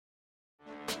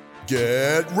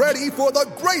Get ready for the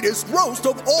greatest roast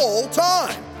of all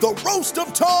time, the Roast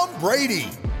of Tom Brady,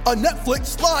 a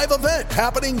Netflix live event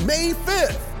happening May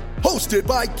 5th. Hosted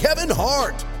by Kevin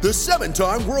Hart, the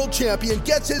 7-time world champion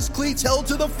gets his cleats held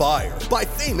to the fire by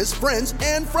famous friends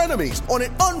and frenemies on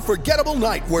an unforgettable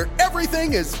night where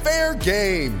everything is fair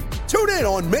game. Tune in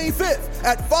on May 5th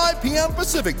at 5 p.m.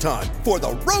 Pacific time for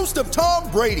the Roast of Tom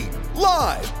Brady,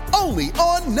 live only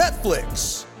on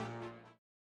Netflix.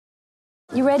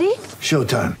 You ready?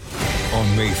 Showtime.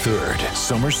 On May 3rd,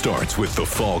 summer starts with The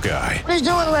Fall Guy. Let's do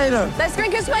it later. Let's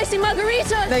drink a spicy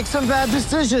margarita. Make some bad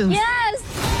decisions. Yes!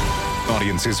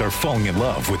 Audiences are falling in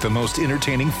love with the most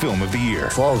entertaining film of the year.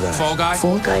 Fall Guy. Fall Guy?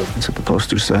 Fall guy. That's what the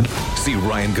poster said. See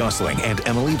Ryan Gosling and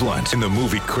Emily Blunt in the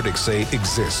movie critics say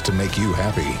exists to make you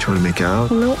happy. Trying to make it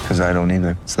out? Nope. Because I don't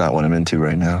either. It's not what I'm into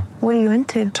right now. What are you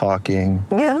into? Talking.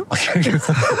 Yeah.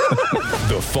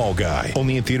 The Fall Guy.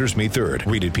 Only in theaters May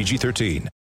 3rd. Rated PG-13.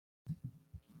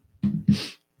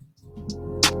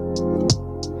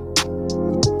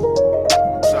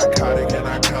 Psychotic and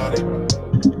iconic.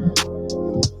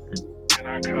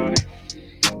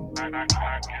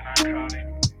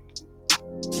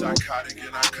 Psychotic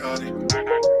and iconic.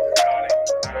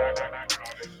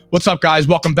 What's up, guys?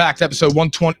 Welcome back to episode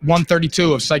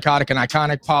 132 of Psychotic and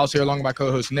Iconic. Piles here along with my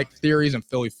co-host Nick Theories and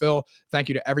Philly Phil. Thank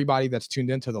you to everybody that's tuned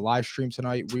into the live stream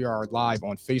tonight. We are live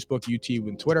on Facebook, YouTube,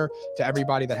 and Twitter. To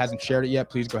everybody that hasn't shared it yet,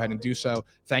 please go ahead and do so.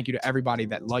 Thank you to everybody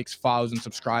that likes, follows, and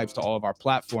subscribes to all of our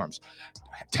platforms.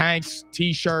 Tanks,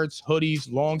 t-shirts,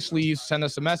 hoodies, long sleeves. Send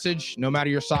us a message. No matter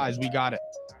your size, we got it.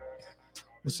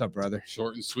 What's up, brother?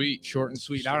 Short and sweet. Short and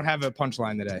sweet. I don't have a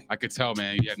punchline today. I could tell,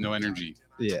 man. You have no energy.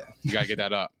 Yeah, You gotta get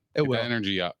that up. it Get will. that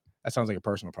energy up. That sounds like a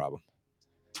personal problem,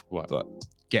 What? but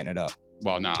getting it up.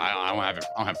 Well, no, I don't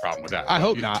have a problem with that. I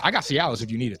hope not. I got Cialis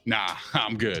if you need it. Nah,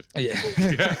 I'm good. Yeah.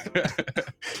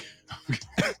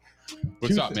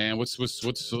 What's up, man? What's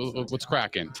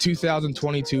cracking?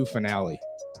 2022 finale.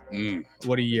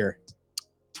 What a year.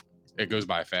 It goes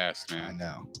by fast, I man.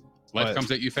 know. Life but-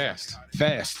 comes at you fast.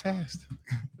 Fast.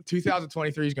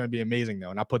 2023 is going to be amazing, though,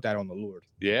 and I put that on the Lord.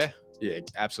 Yeah, Yeah,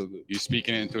 absolutely. you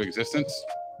speaking it into existence.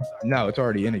 No, it's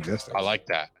already in existence. I like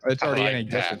that. It's already I in like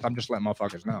existence. that. I'm just letting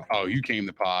motherfuckers know. Oh, you came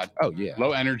to pod. Oh, yeah.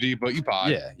 Low energy, but you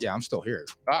pod. Yeah, I'm still here.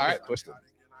 All right. Get twisted.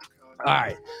 All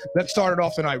right, let's start it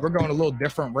off tonight. We're going a little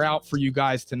different route for you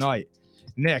guys tonight.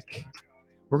 Nick,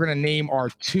 we're going to name our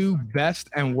 2 best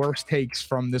and worst takes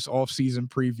from this off-season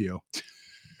preview.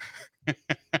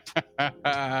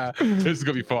 This is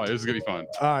gonna be fun.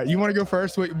 You want to go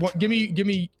first? Wait, give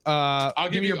me. I'll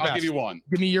give you best. one.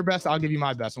 Give me your best. I'll give you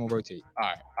my best, and we'll rotate. All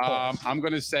right. I'm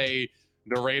gonna say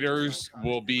the Raiders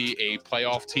will be a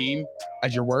playoff team.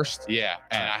 As your worst? Yeah,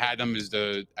 and I had them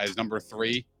as number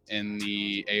 3 in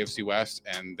the AFC West,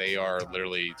 and they are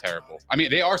literally terrible. I mean,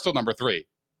 they are still number 3,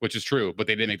 which is true, but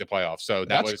they didn't make the playoffs. So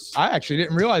I actually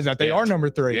didn't realize that they Yeah. are number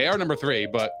 3. they are number 3,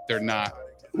 but they're not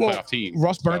a playoff team.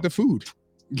 Russ burnt So- the food.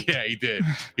 Yeah, he did.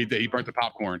 He burnt the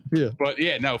popcorn. Yeah. But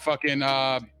yeah, no, fucking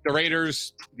the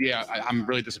Raiders. Yeah, I'm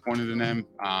really disappointed in them.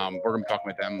 We're gonna be talking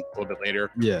about them a little bit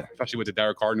later, Yeah. especially with the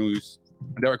Derek Carr news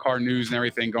and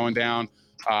everything going down.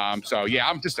 So yeah,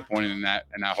 I'm disappointed in that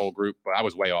whole group, but I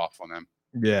was way off on them.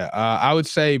 Yeah. I would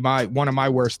say one of my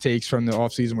worst takes from the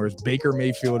offseason was Baker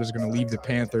Mayfield is going to lead the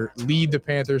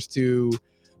Panthers to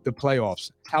the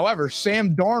playoffs. However,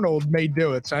 Sam Darnold may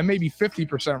do it, so I may be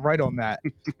 50% right on that.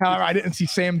 However, I didn't see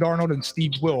Sam Darnold and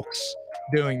Steve Wilkes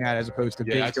doing that as opposed to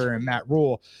Yeah, Baker and Matt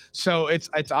Rule. So it's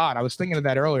odd. I was thinking of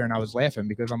that earlier and I was laughing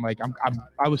because I'm like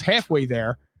I was halfway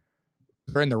there.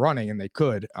 They're in the running and they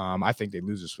could. I think they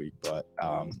lose this week, but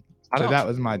so that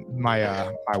was my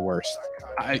worst.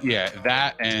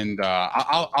 That and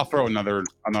I'll throw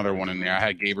another one in there. I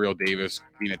had Gabriel Davis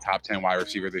being a top 10 wide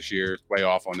receiver this year. Way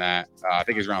off on that. I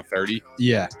think he's around 30.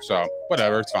 Yeah. So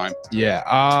whatever, it's fine. Yeah.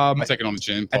 I'll take it on the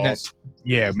chin. And Pause.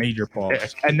 Yeah, major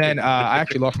pause. And then I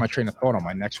actually lost my train of thought on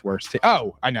my next worst take.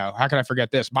 Oh, I know. How can I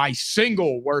forget this? My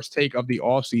single worst take of the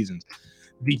all season.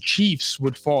 The Chiefs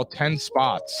would fall 10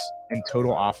 spots in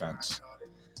total offense.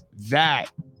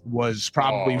 That was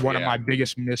probably one of my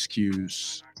biggest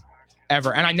miscues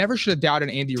ever. And I never should have doubted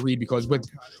Andy Reid because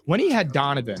when he had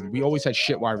Donovan, we always had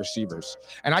shit wide receivers.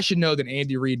 And I should know that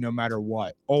Andy Reid, no matter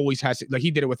what, always has, like he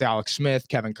did it with Alex Smith,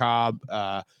 Kevin Cobb,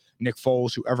 Nick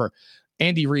Foles, whoever.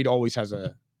 Andy Reid always has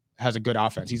a good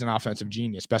offense. He's an offensive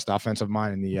genius, best offensive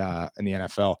mind in the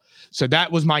NFL. So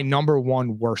that was my number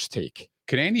one worst take.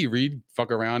 Can Andy Reid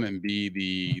fuck around and be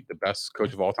the best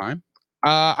coach of all time?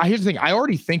 Here's the thing. I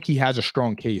already think he has a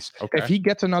strong case. Okay. If he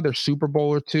gets another Super Bowl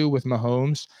or two with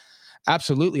Mahomes,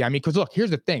 absolutely. I mean, because look,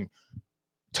 here's the thing.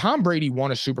 Tom Brady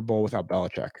won a Super Bowl without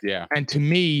Belichick. Yeah. And to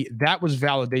me, that was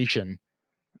validation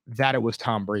that it was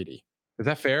Tom Brady. Is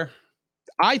that fair?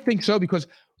 I think so, because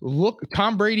look,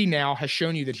 Tom Brady now has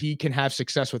shown you that he can have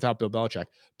success without Bill Belichick.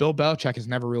 Bill Belichick has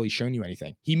never really shown you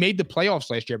anything. He made the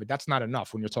playoffs last year, but that's not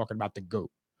enough when you're talking about the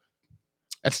GOAT.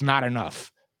 That's not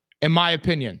enough, in my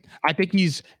opinion. I think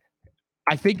it's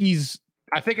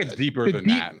deeper than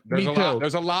that.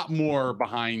 There's a lot more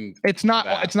behind. It's not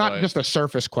just a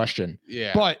surface question.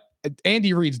 Yeah. But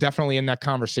Andy Reid's definitely in that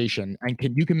conversation, and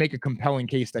you can make a compelling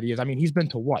case that he is. I mean, he's been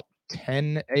to what,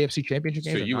 10 AFC Championship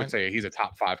games? So you would say he's a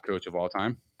top 5 coach of all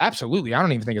time? Absolutely. I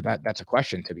don't even think that's a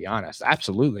question, to be honest.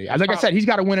 Absolutely. Like I said, he's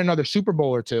got to win another Super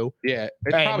Bowl or two. Yeah,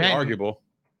 it's probably arguable.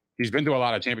 He's been to a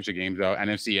lot of championship games though,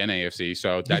 NFC and AFC.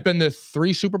 So he's been to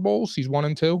 3 Super Bowls. He's 1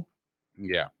 and 2.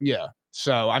 Yeah. Yeah.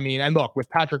 So I mean, and look, with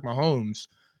Patrick Mahomes,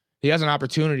 he has an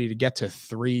opportunity to get to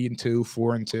 3 and 2,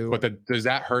 4 and 2. But does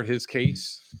that hurt his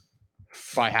case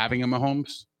by having a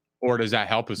Mahomes, or does that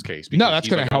help his case? No, that's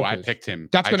going to help. I picked him.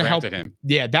 That's going to help him.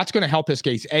 Yeah, that's going to help his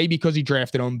case. A, because he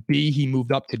drafted him. B, he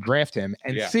moved up to draft him.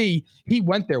 And C, he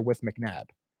went there with McNabb.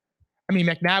 I mean,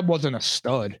 McNabb wasn't a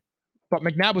stud, but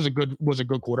McNabb was a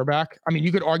good quarterback. I mean,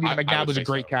 you could argue that McNabb was a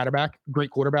great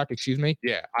quarterback. Excuse me.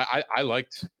 Yeah, I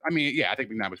liked. I mean, yeah, I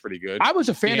think McNabb was pretty good. I was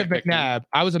a fan of McNabb.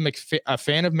 I was a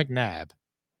fan of McNabb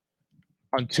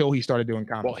until he started doing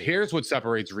comedy. Well, here's what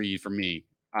separates Reid from me.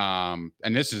 And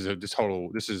this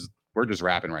is we're just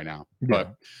rapping right now,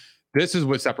 but this is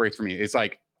what separates from me. It's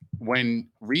like when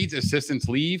Reid's assistants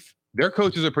leave, their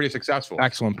coaches are pretty successful.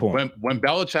 Excellent point. When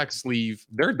Belichick's leave,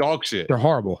 they're dog shit. They're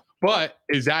horrible. But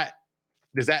does that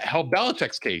help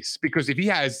Belichick's case? Because if he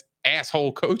has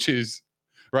asshole coaches,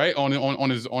 right, on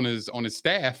his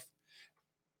staff.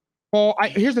 Well,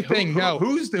 here's the thing.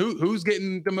 Who's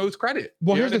getting the most credit?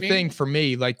 Well, here's the thing for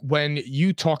me. Like when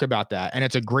you talk about that, and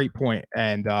it's a great point.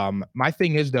 And my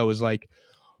thing is though, is like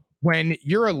when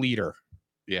you're a leader,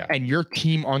 and your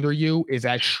team under you is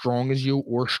as strong as you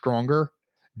or stronger,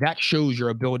 that shows your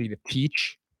ability to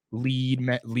teach, lead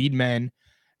men.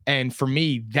 And for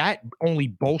me, that only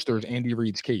bolsters Andy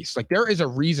Reid's case. Like there is a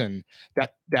reason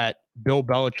that Bill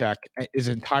Belichick, his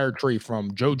entire tree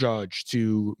from Joe Judge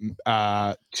to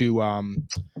Josh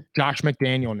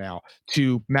McDaniel now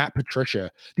to Matt Patricia,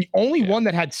 the only one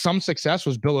that had some success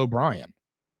was Bill O'Brien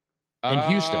in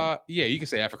Houston. Yeah, you can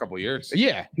say that for a couple of years.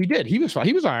 Yeah, he did. He was fine.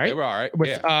 He was all right. They were all right.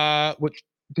 Which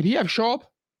did he have Schaub?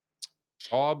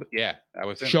 Schaub, yeah, that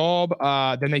was him.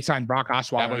 Schaub. Then they signed Brock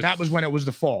Osweiler. That was when it was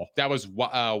the fall. That was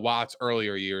Watt's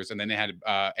earlier years, and then they had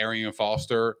Arian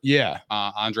Foster. Yeah,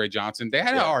 Andre Johnson. They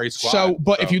had an RE squad. So,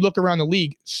 but if you look around the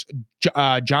league,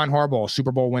 John Harbaugh,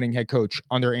 Super Bowl winning head coach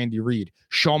under Andy Reid.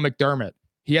 Sean McDermott,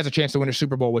 he has a chance to win a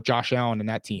Super Bowl with Josh Allen and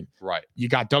that team. Right. You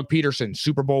got Doug Peterson,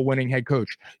 Super Bowl winning head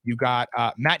coach. You got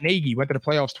Matt Nagy, went to the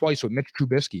playoffs twice with Mitch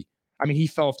Trubisky. I mean, he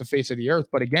fell off the face of the earth,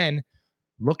 but again.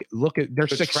 Look at their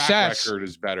success. Track record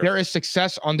is better. There is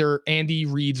success under Andy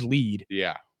Reid's lead.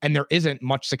 Yeah. And there isn't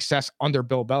much success under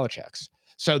Bill Belichick's.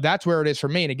 So that's where it is for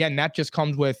me. And again, that just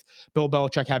comes with Bill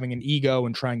Belichick having an ego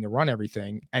and trying to run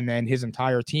everything. And then his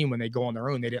entire team, when they go on their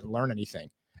own, they didn't learn anything.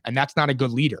 And that's not a good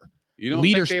leader. You don't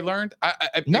think they learned?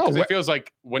 No. It feels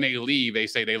like when they leave, they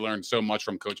say they learned so much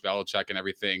from Coach Belichick and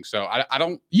everything. So I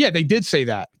don't. Yeah, they did say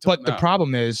that. But the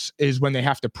problem is when they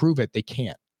have to prove it, they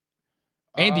can't.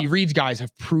 Andy Reid's guys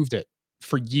have proved it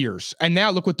for years. And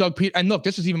now look what and look,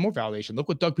 this is even more validation. Look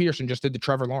what Doug Peterson just did to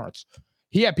Trevor Lawrence.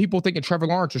 He had people thinking Trevor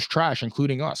Lawrence was trash,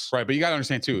 including us. Right, but you got to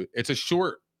understand too, it's a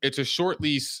short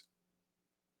lease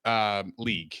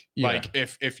league. Yeah. Like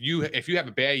if you have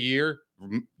a bad year,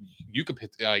 you could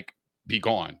be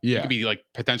gone. Yeah. You could be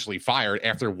potentially fired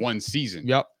after one season.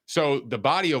 Yep. So the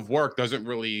body of work doesn't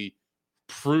really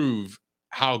prove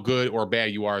how good or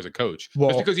bad you are as a coach. Well,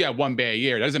 just because you have one bad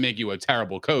year doesn't make you a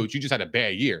terrible coach. You just had a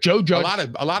bad year. Joe Judge,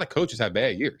 a lot of coaches have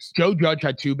bad years. Joe Judge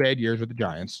had 2 bad years with the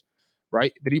Giants,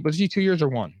 right? Was he 2 years or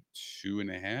 1?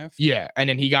 2.5. Yeah, and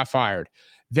then he got fired.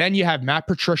 Then you have Matt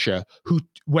Patricia, who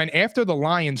when after the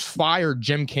Lions fired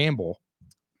Jim Campbell,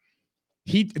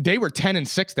 they were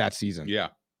 10-6 that season. Yeah,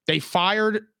 they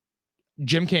fired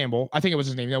Jim Campbell. I think it was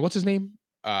his name. Now, what's his name?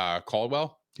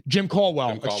 Caldwell. Jim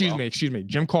Caldwell. Excuse me.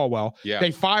 Jim Caldwell. Yeah.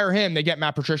 They fire him. They get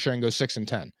Matt Patricia and go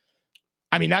 6-10.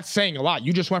 I mean, that's saying a lot.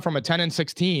 You just went from a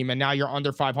 10-6 team and now you're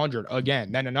under 500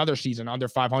 again. Then another season under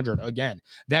 500 again.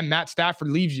 Then Matt Stafford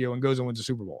leaves you and goes and wins the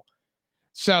Super Bowl.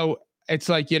 So it's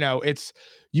like, it's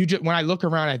you just when I look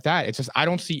around at that, it's just I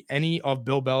don't see any of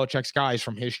Bill Belichick's guys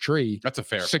from his tree. That's a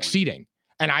fair succeeding. point.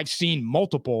 And I've seen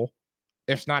multiple,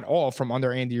 if not all, from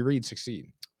under Andy Reid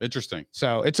succeed. Interesting.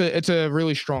 So it's a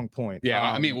really strong point. Yeah,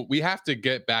 I mean, we have to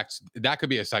get back. That could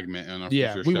be a segment in our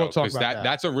future we show. will talk 'Cause about that.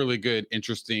 That's a really good,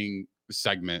 interesting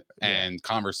segment Yeah. and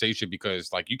conversation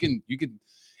because, like, you can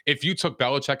if you took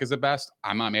Belichick as the best,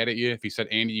 I'm not mad at you. If you said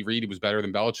Andy Reid was better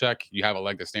than Belichick, you have a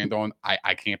leg to stand on.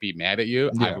 I can't be mad at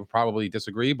you. I Yeah. would probably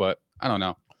disagree, but I don't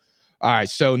know. All right,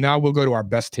 so now we'll go to our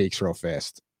best takes real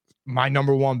fast. My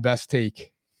number one best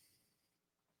take.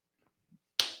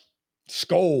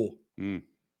 Skull. Mm.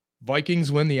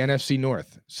 Vikings win the NFC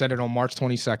North. Said it on March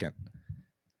 22nd.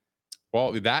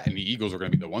 Well, that and the Eagles are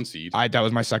going to be the 1 seed. That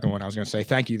was my second one. I was going to say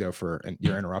thank you though for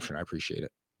your interruption. I appreciate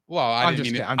it. Well, I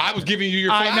didn't mean it. I was giving you your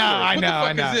flowers. I know.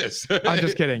 What the fuck is this? I'm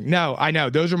just kidding. No, I know.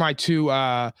 Those are my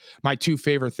two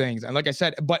favorite things. And like I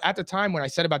said, but at the time when I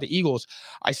said about the Eagles,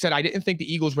 I said I didn't think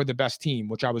the Eagles were the best team,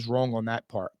 which I was wrong on that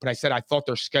part. But I said I thought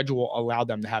their schedule allowed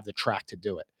them to have the track to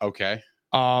do it. Okay.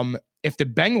 If the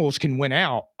Bengals can win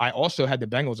out, I also had the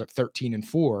Bengals at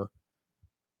 13-4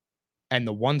 and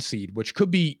the 1 seed, which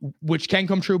can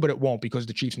come true, but it won't because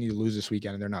the Chiefs need to lose this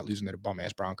weekend and they're not losing to the bum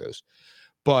ass Broncos.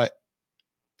 But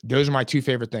those are my two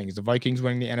favorite things: the Vikings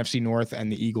winning the NFC North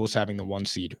and the Eagles having the 1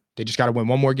 seed. They just got to win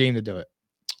one more game to do it.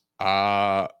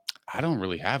 I don't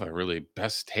really have a really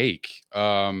best take.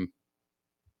 You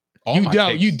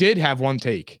did have one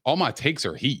take. All my takes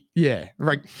are heat. Yeah,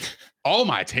 right. All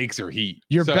my takes are heat.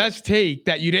 Your best take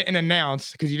that you didn't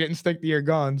announce because you didn't stick to your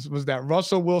guns was that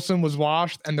Russell Wilson was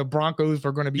washed and the Broncos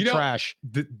were going to be trash.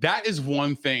 That is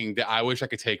one thing that I wish I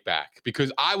could take back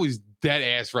because I was dead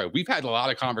ass right. We've had a lot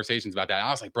of conversations about that.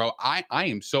 I was like, bro, I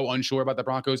am so unsure about the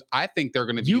Broncos. I think they're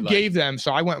going to be. You gave them,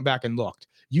 so I went back and looked.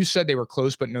 You said they were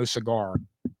close but no cigar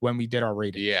when we did our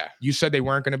rating. Yeah. You said they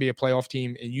weren't going to be a playoff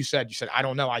team, and you said I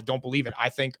don't know, I don't believe it.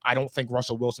 I don't think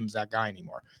Russell Wilson's that guy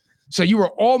anymore. So you were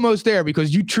almost there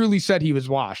because you truly said he was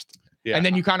washed. Yeah. And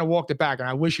then you kind of walked it back, and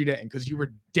I wish you didn't because you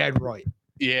were dead right.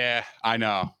 Yeah, I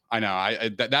know.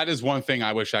 That is one thing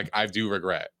I wish I do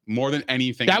regret more than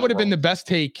anything. That would have been the best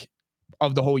take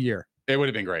of the whole year. It would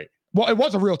have been great. Well, it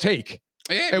was a real take.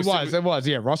 Yeah, it was.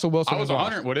 Yeah, Russell Wilson. I was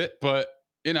 100 with it, but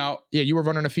you know. Yeah, you were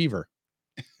running a fever.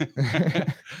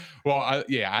 Well,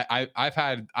 I've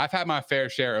had my fair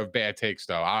share of bad takes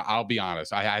though. I'll be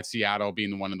honest. I had Seattle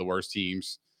being one of the worst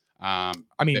teams. I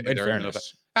mean, in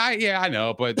fairness. I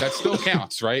know, but that still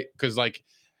counts, right? Because like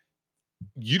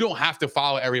you don't have to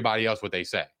follow everybody else what they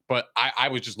say. But I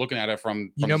was just looking at it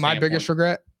from my biggest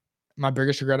regret. My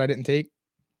biggest regret I didn't take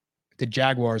the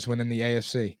Jaguars winning the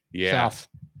AFC South.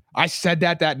 I said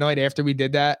that night after we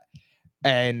did that.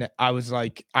 And I was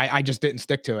like, I just didn't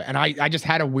stick to it. And I just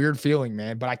had a weird feeling,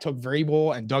 man. But I took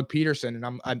Vrabel and Doug Peterson.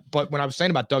 And but when I was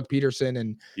saying about Doug Peterson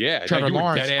and Trevor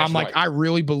Lawrence, I'm like, I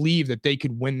really believe that they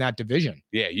could win that division.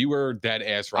 Yeah, you were dead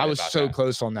ass right. I was so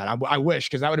close on that. I wish,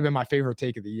 because that would have been my favorite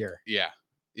take of the year. Yeah.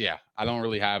 I don't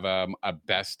really have a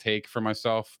best take for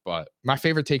myself, but my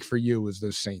favorite take for you was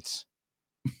those Saints.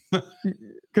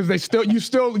 Because you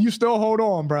still hold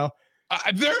on, bro.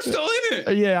 They're still in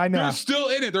it. Yeah, I know. They're still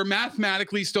in it. They're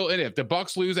mathematically still in it. If the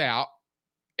Bucs lose out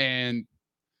and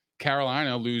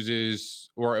Carolina loses,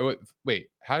 or wait,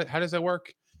 how does that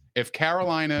work? If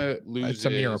Carolina loses, it's a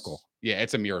miracle. Yeah,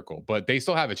 it's a miracle. But they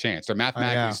still have a chance. They're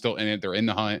mathematically still in it. They're in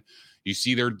the hunt. You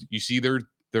see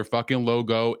their fucking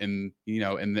logo in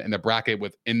the bracket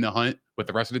in the hunt with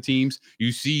the rest of the teams.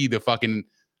 You see the fucking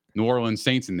New Orleans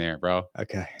Saints in there, bro.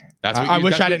 Okay. I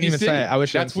wish I didn't even say it. I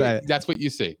wish I didn't say it. That's what you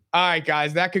see. All right,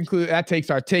 guys. That takes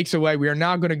our takes away. We are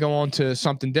now going to go on to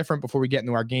something different before we get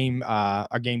into our game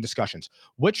discussions.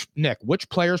 Which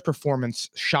player's performance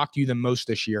shocked you the most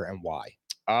this year and why?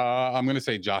 I'm going to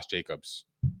say Josh Jacobs.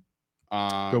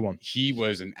 Good one. He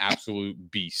was an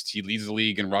absolute beast. He leads the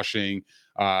league in rushing.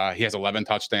 He has 11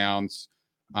 touchdowns.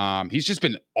 He's just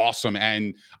been awesome.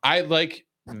 And I like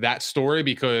that story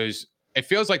because it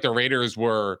feels like the Raiders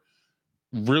were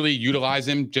really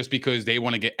utilizing him just because they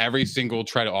want to get every single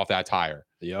tread off that tire.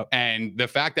 Yep. And the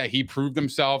fact that he proved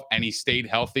himself and he stayed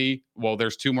healthy. Well,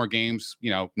 there's 2 more games,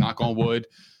 knock on wood.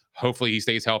 Hopefully he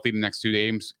stays healthy the next 2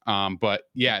 games. But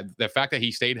yeah, the fact that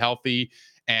he stayed healthy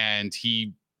and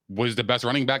he was the best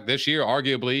running back this year,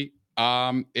 arguably,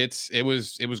 it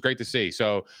was great to see.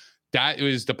 So that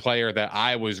was the player that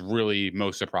I was really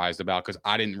most surprised about because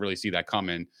I didn't really see that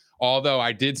coming. Although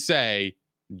I did say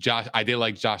I did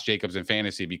like Josh Jacobs in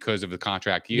fantasy because of the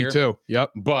contract year. Me too.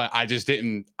 Yep. But I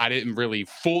didn't really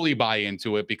fully buy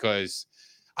into it because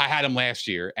I had him last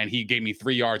year and he gave me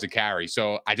 3 yards of carry.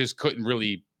 So I just couldn't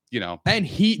really And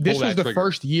this pull was that the trigger.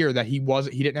 first year that he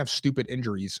didn't have stupid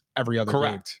injuries every other game.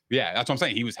 Correct. Yeah, that's what I'm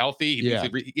saying. He was healthy. He Yeah.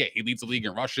 leads the league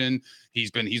in rushing.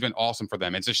 He's been awesome for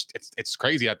them. It's just it's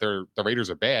crazy that the Raiders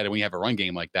are bad and we have a run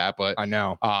game like that. But I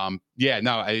know.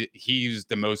 He's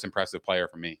the most impressive player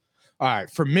for me. All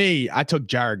right, for me, I took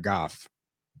Jared Goff.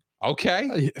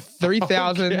 Okay.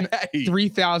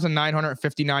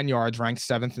 3,959 yards, ranked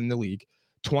 7th in the league.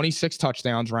 26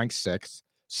 touchdowns, ranked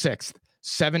 6th.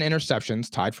 7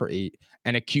 interceptions, tied for 8,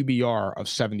 and a QBR of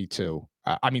 62,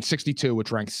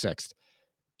 which ranks 6th.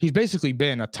 He's basically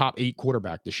been a top 8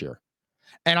 quarterback this year.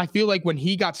 And I feel like when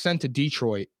he got sent to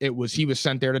Detroit, he was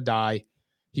sent there to die.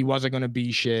 He wasn't going to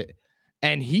be shit.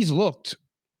 And he's looked,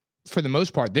 for the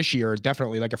most part this year,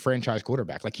 definitely like a franchise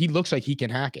quarterback. Like he looks like he can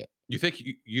hack it. You think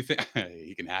he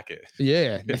can hack it?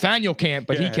 Yeah. Nathaniel can't,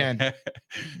 but he can.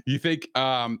 You think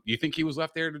he was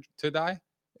left there to die?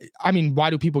 I mean,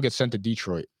 why do people get sent to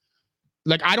Detroit?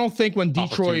 Like, I don't think when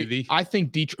Detroit, I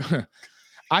think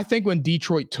when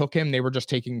Detroit took him, they were just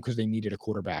taking him because they needed a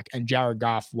quarterback. And Jared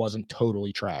Goff wasn't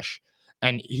totally trash.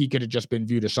 And he could have just been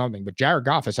viewed as something. But Jared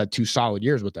Goff has had 2 solid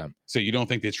years with them. So you don't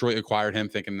think Detroit acquired him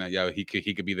thinking that, he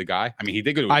could be the guy? I mean, he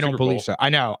did go to a I don't Super Bowl. believe so. I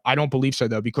know. I don't believe so,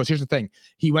 though, because here's the thing.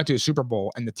 He went to a Super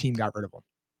Bowl and the team got rid of him.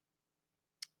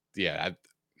 Yeah.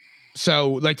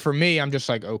 So, like, for me, I'm just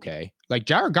like, okay. Like,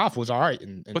 Jared Goff was all right.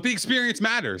 But the experience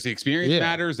matters. The experience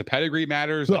matters. The pedigree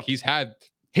matters. Look, like he's had.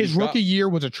 His rookie year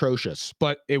was atrocious,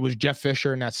 but it was Jeff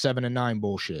Fisher and that 7-9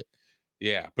 bullshit.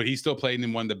 Yeah, but he still played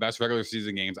in one of the best regular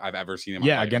season games I've ever seen in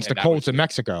my life. Against the Colts in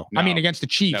Mexico. Against the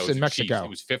Chiefs in Mexico. It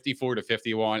was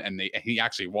 54-51, and he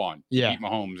actually won. Yeah. He beat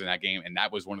Mahomes in that game, and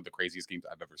that was one of the craziest games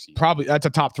I've ever seen. Probably that's a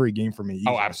top 3 game for me.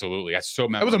 Easily. Oh, absolutely. That's so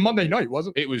memorable. It was a Monday night,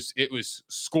 wasn't it? It was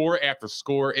score after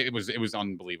score. It was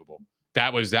unbelievable.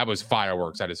 That was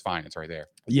fireworks at his finest right there.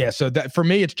 Yeah, so that for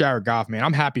me, it's Jared Goff, man.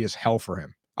 I'm happy as hell for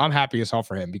him.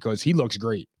 Because he looks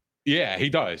great. Yeah, he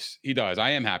does.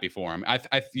 I am happy for him.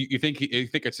 You think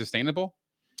it's sustainable?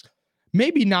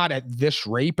 Maybe not at this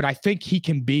rate, but I think he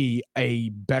can be a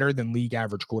better than league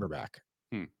average quarterback.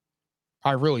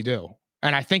 I really do.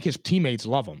 And I think his teammates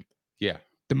love him. Yeah.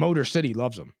 The Motor City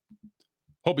loves him.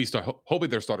 Hopefully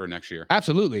they're starter next year.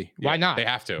 Absolutely. Why not? They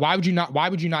have to. Why would you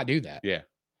not do that? Yeah.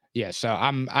 Yeah. So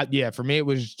for me, it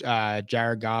was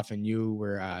Jared Goff and you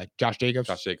were Josh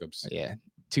Jacobs. Yeah.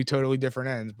 2 totally different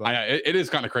ends. But I know, it is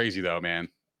kind of crazy though, man.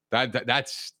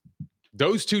 That's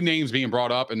those 2 names being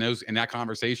brought up in that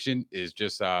conversation is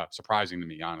just surprising to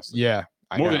me, honestly. Yeah.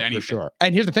 More than anything. For sure.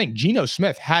 And here's the thing: Geno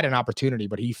Smith had an opportunity,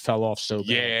 but he fell off so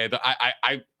bad.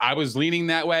 Yeah, I was leaning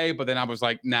that way, but then I was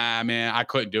like, nah, man, I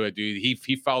couldn't do it, dude.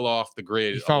 He fell off the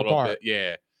grid. He fell apart. Bit.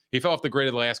 Yeah, he fell off the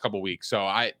grid the last couple of weeks, so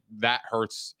that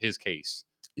hurts his case.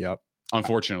 Yep.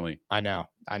 Unfortunately, I know.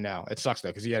 It sucks though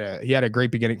because he had a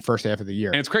great beginning first half of the year.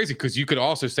 And it's crazy because you could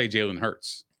also say Jalen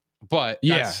Hurts, but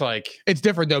that's like it's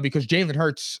different though because Jalen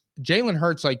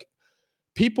Hurts, like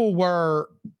people were.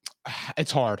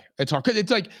 It's hard because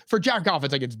it's like for Jared Goff,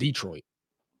 it's like it's Detroit.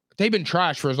 They've been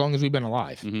trash for as long as we've been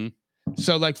alive. Mm-hmm.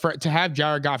 So like to have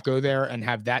Jared Goff go there and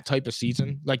have that type of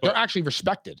season, like they're actually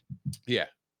respected. Yeah.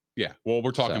 Well, we're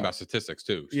talking about statistics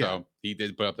too. So he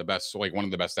did put up the best, like one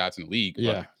of the best stats in the league.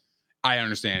 Yeah. I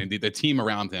understand the team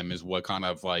around him is what kind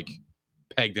of like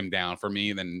pegged him down for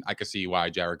me. Then I could see why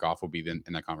Jared Goff will be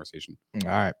in that conversation.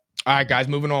 All right, guys,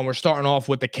 moving on. We're starting off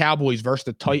with the Cowboys versus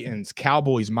the Titans.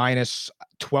 Cowboys minus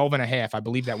 12.5. I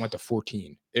believe that went to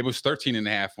 14. It was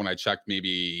 13.5 when I checked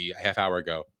maybe a half hour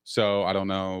ago. So I don't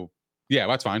know. Yeah,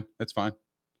 that's fine. That's fine.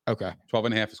 Okay.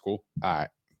 12.5 is cool. All right.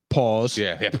 Pause.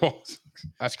 Yeah, pause.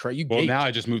 That's crazy. Well, now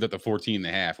I just moved up to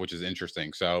 14.5, which is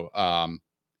interesting. So I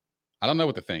don't know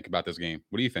what to think about this game.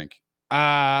 What do you think?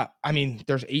 I mean,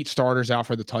 there's 8 starters out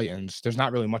for the Titans. There's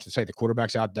not really much to say. The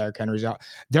quarterback's out. Derrick Henry's out.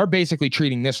 They're basically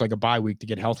treating this like a bye week to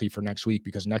get healthy for next week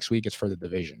because next week is for the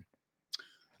division.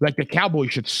 Like the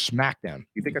Cowboys should smack them.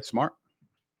 You think it's smart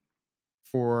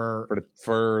for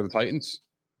the Titans?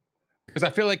 Because I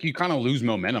feel like you kind of lose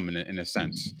momentum in a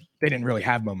sense. They didn't really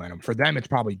have momentum. For them, it's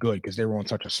probably good because they were on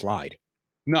such a slide.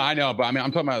 No, I know, but I mean,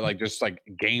 I'm talking about like just like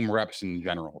game reps in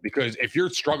general. Because if you're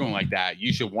struggling like that,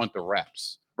 you should want the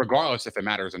reps, regardless if it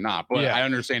matters or not. But I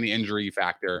understand the injury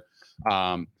factor.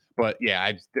 But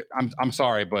yeah, I'm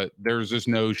sorry, but there's just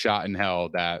no shot in hell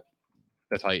that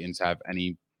the Titans have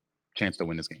any chance to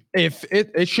win this game. If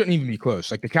it shouldn't even be close.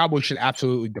 Like the Cowboys should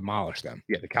absolutely demolish them.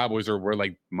 Yeah, the Cowboys were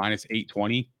like minus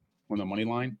 820 on the money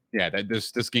line. Yeah,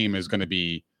 this game is going to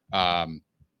be.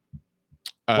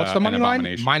 What's the money line?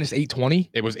 Minus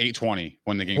 820. It was 820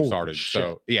 when the game started. Shit.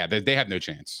 So yeah, they had no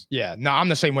chance. Yeah, no, I'm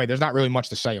the same way. There's not really much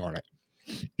to say on it.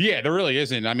 Yeah, there really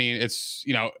isn't. I mean, it's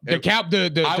The I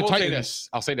the will say Titans. this.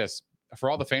 I'll say this. For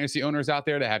all the fantasy owners out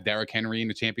there that have Derrick Henry in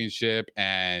the championship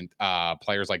and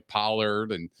players like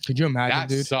Pollard, and Could you imagine, that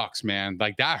dude? sucks, man.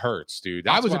 Like that hurts, dude.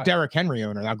 I That's was why- a Derrick Henry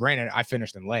owner. Now, granted, I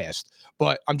finished in last,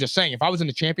 but I'm just saying, if I was in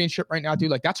the championship right now,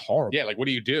 dude, like that's horrible. Yeah, like what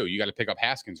do? You got to pick up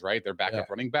Haskins, right? Their backup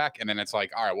running back, and then it's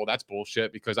like, all right, well, that's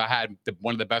bullshit because I had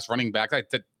one of the best running backs,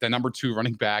 the number 2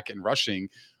 running back in rushing,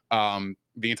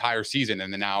 the entire season,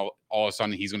 and then now all of a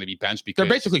sudden he's going to be benched because They're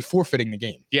basically forfeiting the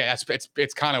game, yeah,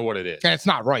 it's kind of what it is. and it's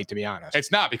not right, to be honest.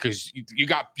 It's not because you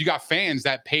got fans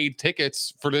that paid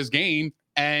tickets for this game,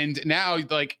 and now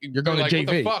like You're going like, to what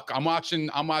the JV. fuck? I'm watching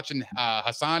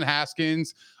Hassan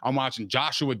Haskins. I'm watching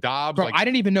Joshua Dobbs. Bro, like, I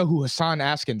didn't even know who Hassan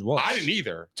Haskins was. I didn't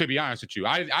either, to be honest with you.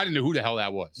 I didn't know who the hell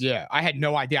that was. Yeah, I had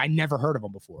no idea. I never heard of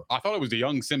him before. I thought it was the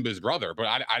young Simba's brother, but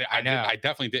I know.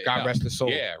 definitely didn't. God know. rest his soul.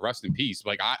 Yeah, rest in peace.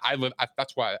 Like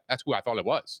that's who I thought it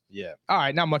was. Yeah. All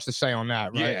right, not much to say on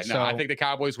that, right? Yeah, no, I think the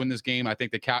Cowboys win this game. I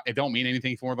think it don't mean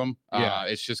anything for them. Yeah.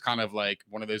 It's just kind of like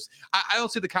one of those. I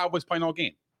don't see the Cowboys playing all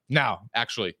game. no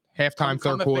Actually, halftime, Come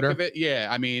third to think quarter. of it, yeah.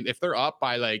 I mean, if they're up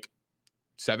by like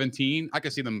 17, I can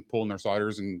see them pulling their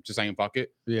starters and just saying fuck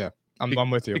it Yeah,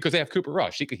 I'm with you. because they have Cooper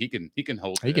Rush. He can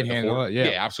hold. He can the handle fort. it,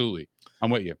 yeah. absolutely.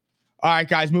 I'm with you. All right,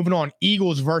 guys, moving on.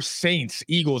 Eagles versus Saints.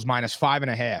 Eagles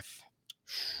 -5.5.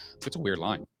 It's a weird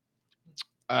line.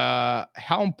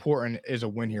 How important is a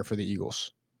win here for the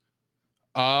Eagles?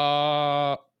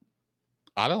 I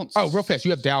don't. Oh, real fast.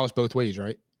 You have Dallas both ways,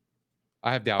 right?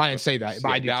 I have Dallas. I didn't say that, but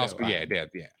I do Dallas. too. But yeah.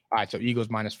 All right, so Eagles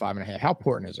 -5.5. How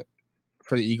important is it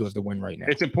for the Eagles to win right now?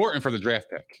 It's important for the draft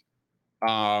pick.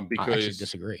 I actually Because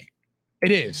disagree.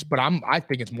 It is, but I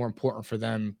think it's more important for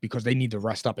them because they need to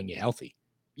rest up and get healthy.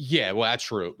 yeah, well, that's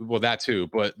true. Well, that too.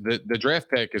 But the draft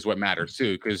pick is what matters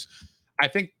too, because I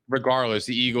think regardless,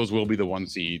 the Eagles will be the 1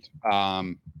 seed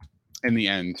in the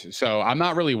end. So I'm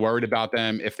not really worried about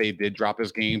them if they did drop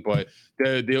this game. But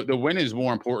the win is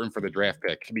more important for the draft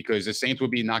pick because the Saints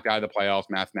would be knocked out of the playoffs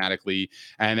mathematically,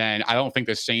 and then I don't think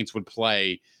the Saints would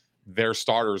play their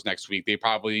starters next week. They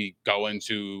probably go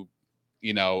into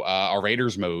a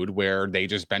Raiders mode where they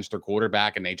just bench their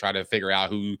quarterback and they try to figure out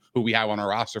who we have on our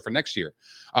roster for next year.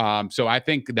 So I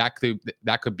think that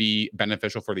could be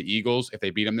beneficial for the Eagles if they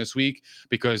beat them this week,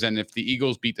 because then if the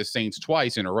Eagles beat the Saints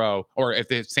twice in a row, or if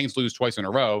the Saints lose twice in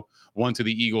a row, one to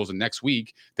the Eagles and next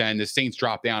week, then the Saints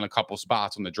drop down a couple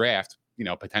spots on the draft,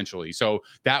 potentially. So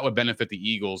that would benefit the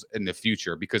Eagles in the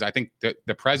future, because I think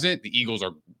the present, the Eagles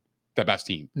are the best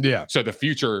team. Yeah. So the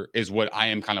future is what I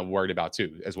am kind of worried about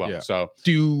too, as well. Yeah. So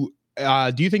Do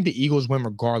you think the Eagles win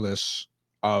regardless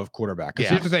of quarterback?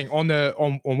 Because Yeah. here's the thing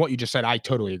on what you just said, I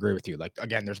totally agree with you. Like,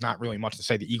 again, there's not really much to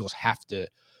say. The Eagles have to.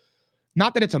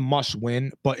 Not that it's a must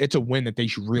win, but it's a win that they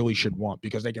really should want,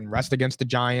 because they can rest against the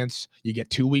Giants. You get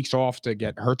 2 weeks off to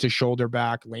get Hurts' shoulder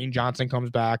back. Lane Johnson comes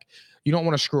back. You don't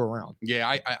want to screw around.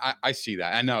 yeah, I see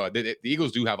that. I know the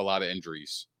Eagles do have a lot of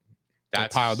injuries.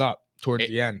 That's piled up towards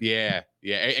the end. Yeah,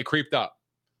 it creeped up.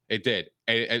 It did.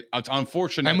 It's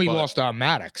unfortunate. And we but lost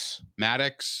Maddox.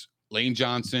 Maddox, Lane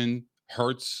Johnson,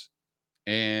 Hurts,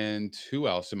 and who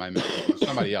else am I missing?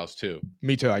 Somebody else too.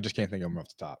 Me too. I just can't think of them off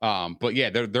the top. But yeah,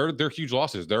 they're huge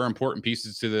losses. They're important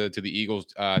pieces to the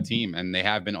Eagles team, and they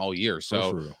have been all year.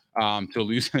 So to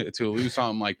lose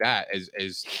something like that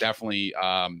is definitely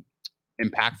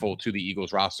impactful to the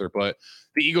Eagles roster. But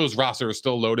the Eagles roster is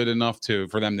still loaded enough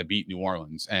for them to beat New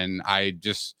Orleans, and I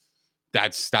just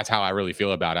that's how I really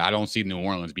feel about it. I don't see New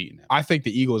Orleans beating them. I think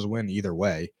the Eagles win either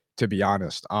way, to be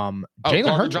honest. Jalen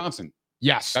Carter Hurts. Johnson.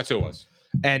 Yes. That's who it was.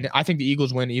 And I think the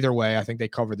Eagles win either way. I think they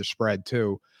cover the spread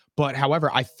too. But however,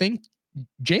 I think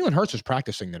Jalen Hurts was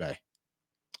practicing today.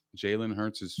 Jalen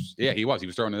Hurts he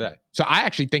was throwing today. So I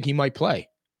actually think he might play,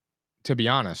 to be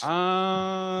honest.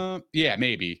 Yeah,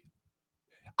 maybe.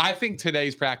 I think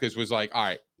today's practice was like, all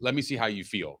right, let me see how you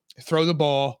feel. Throw the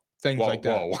ball, things like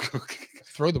that. Whoa.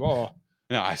 Throw the ball.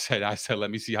 No, I said, let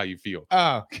me see how you feel.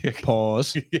 Oh,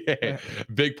 pause. Yeah,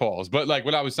 big pause. But like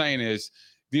what I was saying is,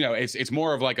 it's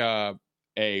more of like a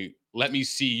let me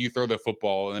see you throw the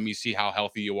football and let me see how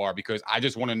healthy you are, because I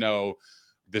just want to know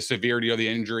the severity of the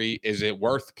injury. Is it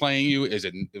worth playing you? Is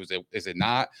it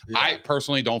not? Yeah. I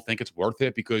personally don't think it's worth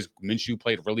it, because Minshew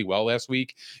played really well last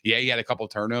week. Yeah, he had a couple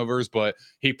of turnovers, but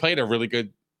he played a really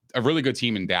good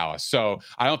team in Dallas. So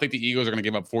I don't think the Eagles are going to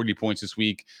give up 40 points this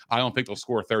week. I don't think they'll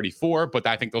score 34, but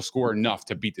I think they'll score enough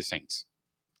to beat the Saints.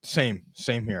 Same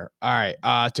here. All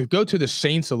right. To go to the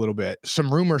Saints a little bit,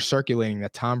 some rumors circulating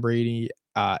that Tom Brady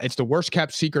It's the worst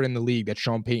kept secret in the league that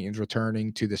Sean Payton's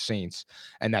returning to the Saints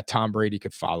and that Tom Brady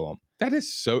could follow him.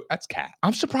 That's cat.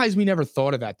 I'm surprised we never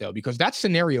thought of that though, because that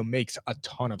scenario makes a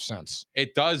ton of sense.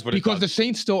 It does, but because the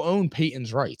Saints still own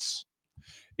Peyton's rights.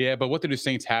 Yeah, but what do the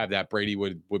Saints have that Brady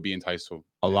would be enticed to?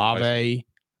 Olave,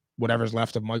 whatever's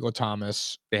left of Michael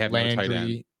Thomas, They have no tight end.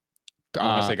 Landry.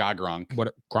 Unless they got Gronk.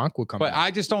 What Gronk would come, But back.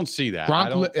 I just don't see that.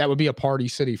 That would be a party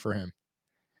city for him.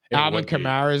 Alvin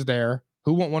Kamara is there.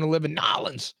 Who won't want to live in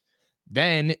Nolans?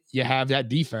 Then you have that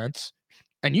defense,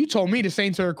 and you told me the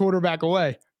Saints are a quarterback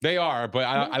away. They are, but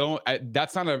I don't.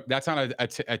 That's not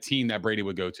a team that Brady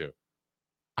would go to.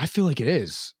 I feel like it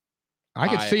is. I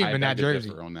could see him in that jersey.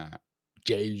 On that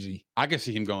jersey, I could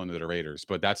see him going to the Raiders,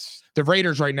 but the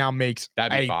Raiders right now makes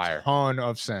that'd be fire. Ton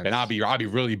of sense. And I'll be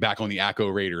really back on the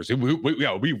Acco Raiders.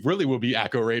 We really will be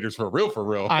Acco Raiders for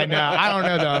real. I know.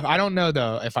 I don't know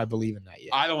though if I believe in that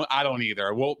yet. I don't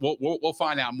either. We'll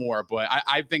find out more, but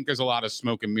I think there's a lot of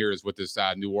smoke and mirrors with this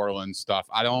New Orleans stuff.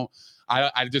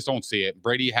 I just don't see it.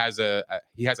 Brady has a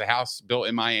house built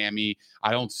in Miami.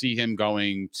 I don't see him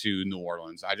going to New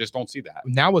Orleans. I just don't see that.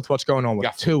 Now with what's going on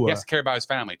with Tua, he has to care about his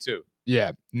family too.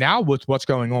 Yeah. Now with what's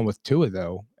going on with Tua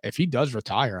though, if he does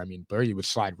retire, I mean Brady would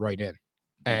slide right in.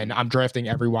 And I'm drafting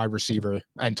every wide receiver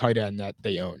and tight end that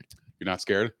they own. You're not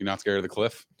scared? You're not scared of the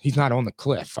cliff? He's not on the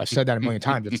cliff. I've said that a million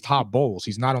times. It's Todd Bowles.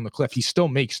 He's not on the cliff. He still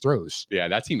makes throws. Yeah,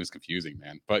 that team is confusing,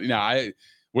 man. But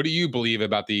what do you believe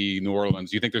about the New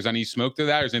Orleans? Do you think there's any smoke to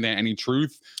that? Or is there any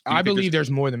truth? I believe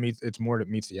there's more than it's more that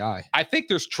meets the eye. I think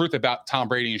there's truth about Tom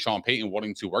Brady and Sean Payton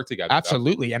wanting to work together.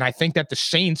 Absolutely. Though. And I think that the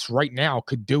Saints right now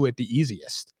could do it the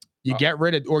easiest. You get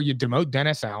rid of, or you demote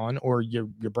Dennis Allen, or you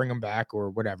bring him back, or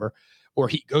whatever, or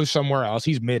he goes somewhere else.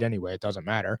 He's mid anyway. It doesn't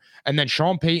matter. And then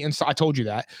Sean Payton, I told you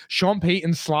that. Sean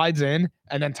Payton slides in,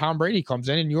 and then Tom Brady comes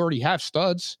in, and you already have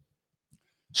studs.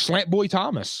 Slant Boy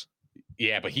Thomas.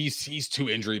 Yeah, but he's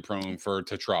too injury prone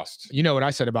to trust. You know what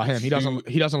I said about him. He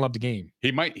doesn't love the game.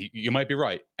 You might be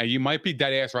right. And you might be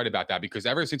dead ass right about that, because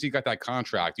ever since he got that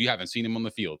contract, you haven't seen him on the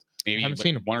field. Maybe haven't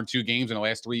seen him 1 or 2 games in the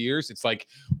last 3 years. It's like,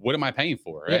 what am I paying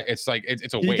for? Yeah. It's like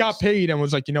it's a waste. He got paid and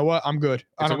was like, you know what? I'm good.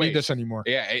 I don't need this anymore.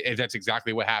 Yeah, that's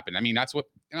exactly what happened. I mean, that's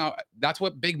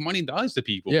what big money does to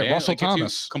people. Yeah, man. Russell It gets you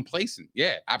Thomas. complacent.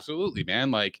 Yeah, absolutely,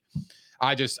 man. Like,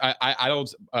 I just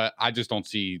don't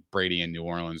see Brady in New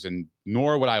Orleans, and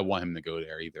nor would I want him to go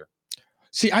there either.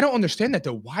 See, I don't understand that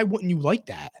though. Why wouldn't you like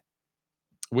that?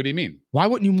 What do you mean? Why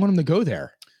wouldn't you want him to go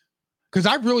there? Because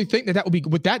I really think that would be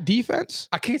with that defense.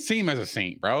 I can't see him as a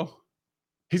Saint, bro.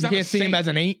 You can't see him as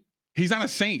an 8. He's not a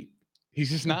Saint. He's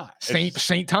just not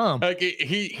Saint Tom. Like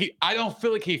he I don't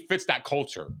feel like he fits that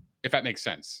culture, if that makes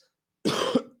sense.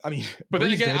 I mean, but then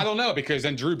Brees again, did. I don't know, because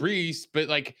then Drew Brees. But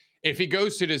like, if he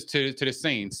goes to the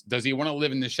Saints, does he want to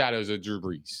live in the shadows of Drew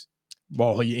Brees?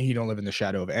 Well, he don't live in the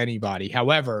shadow of anybody.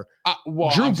 However,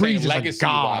 Drew Brees is legacy a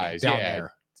god wise, down yeah,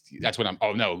 there. That's what I'm.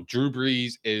 Oh no, Drew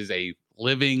Brees is a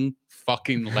living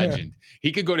fucking legend.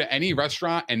 He could go to any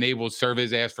restaurant and they will serve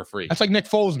his ass for free. That's like Nick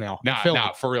Foles now.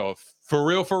 Nah, for real.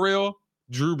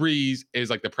 Drew Brees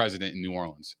is like the president in New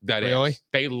Orleans. Really?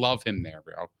 They love him there,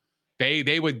 bro.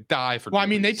 They would die for. Well, Drew I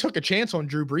mean, Brees. they took a chance on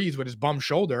Drew Brees with his bum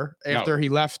shoulder after he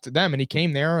left them, and he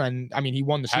came there, and I mean, he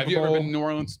won the Super Have you Bowl. ever been to New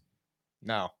Orleans?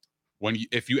 No.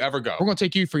 If you ever go, We're gonna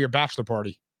take you for your bachelor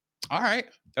party. all right,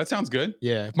 that sounds good.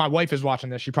 Yeah. If my wife is watching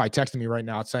this, she probably texted me right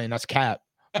now saying that's Cap.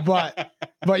 But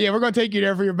yeah, we're gonna take you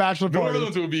there for your bachelor New party.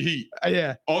 Orleans would be heat.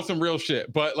 Yeah. On some real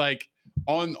shit. But like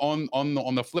on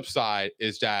the flip side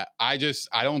is that I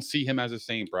don't see him as a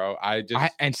Saint, bro. I'm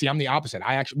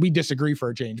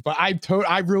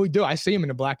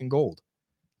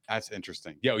That's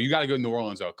interesting. Yo, you got to go to New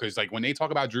Orleans though, because like when they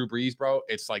talk about Drew Brees, bro,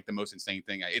 it's like the most insane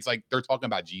thing. It's like they're talking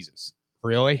about Jesus.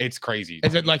 Really? It's crazy.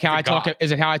 Is it like how I talk?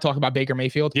 Is it how I talk about Baker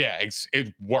Mayfield? Yeah, it's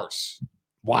worse.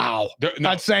 Wow.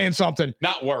 That's saying something.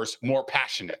 Not worse, more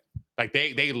passionate. Like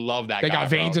they love that. They guy, got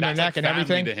veins in their neck and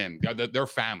everything. To him, they're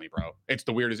family, bro. It's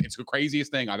the weirdest. It's the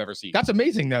craziest thing I've ever seen. That's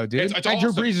amazing, though, dude. It's Drew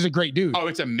awesome. Brees is a great dude. Oh,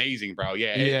 it's amazing, bro.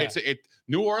 Yeah,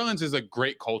 New Orleans is a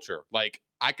great culture. Like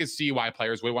I could see why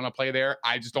players would want to play there.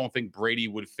 I just don't think Brady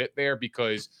would fit there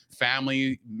because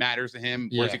family matters to him.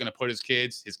 Where's he going to put his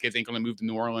kids? His kids ain't going to move to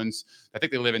New Orleans. I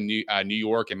think they live in New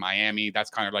York and Miami. That's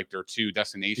kind of like their 2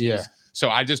 destinations. Yeah. So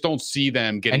I just don't see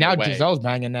them getting. And now away. Giselle's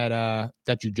banging that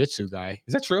jujitsu guy.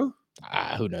 Is that true?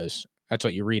 Who knows? That's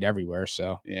what you read everywhere.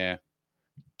 So yeah,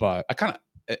 but I kind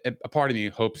of a part of me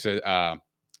hopes that.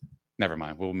 Never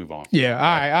mind. We'll move on. Yeah. All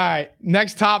right.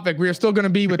 Next topic. We are still going to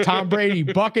be with Tom Brady.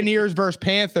 Buccaneers versus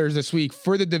Panthers this week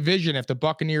for the division. If the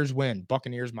Buccaneers win,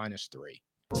 Buccaneers -3.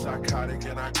 Psychotic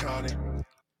and iconic.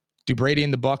 Do Brady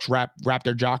and the Bucs wrap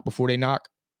their jock before they knock?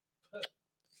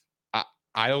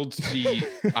 I don't see.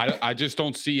 I just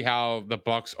don't see how the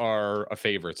Bucks are a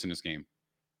favorites in this game.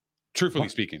 Truthfully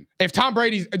speaking, If Tom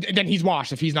Brady's, then he's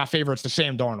washed. If he's not favorites to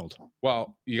Sam Darnold.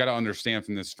 well, you got to understand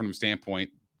from the standpoint,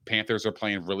 Panthers are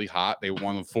playing really hot. They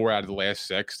won 4 out of the last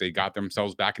 6. They got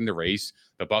themselves back in the race.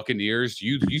 The Buccaneers,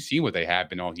 you see what they have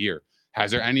been all year.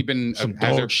 Has there any been Some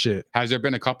dog shit. Has there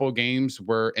been a couple of games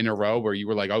where in a row where you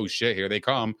were like, oh shit, here they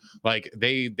come? Like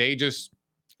they just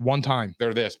One time.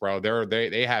 they're this, bro.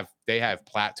 They have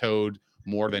plateaued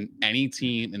more than any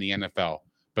team in the NFL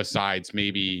besides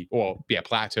maybe,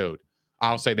 plateaued.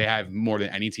 I'll say they have more than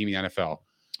any team in the NFL.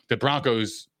 The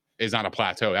Broncos is not a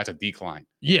plateau. That's a decline.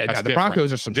 Yeah, That's the different.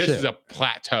 Broncos are some This shit. is a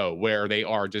plateau where they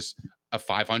are just a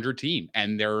 500 team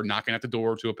and they're knocking at the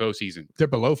door to a postseason. They're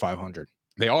below 500.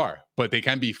 They are, but they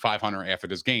can be 500 after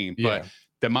this game. But Yeah.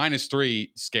 the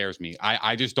 -3 scares me.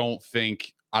 I just don't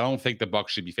think the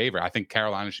Bucks should be favored. I think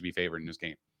Carolina should be favored in this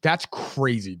game. That's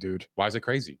crazy, dude. Why is it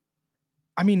crazy?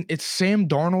 I mean, it's Sam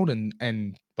Darnold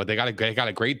and But they got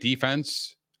a great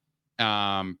defense.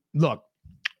 look,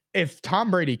 if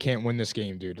Tom Brady can't win this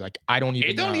game, dude, like I don't even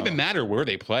It don't know. even matter where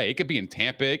they play. It could be in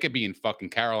Tampa. It could be in fucking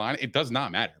Carolina. It does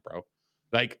not matter, bro.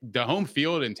 Like the home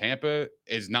field in Tampa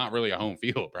is not really a home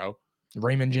field, bro.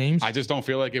 Raymond James. I just don't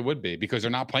feel like it would be because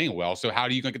they're not playing well. So how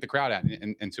are you going to get the crowd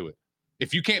into it?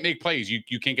 If you can't make plays,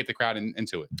 you can't get the crowd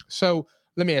into it. So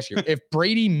let me ask you: if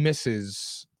Brady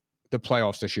misses the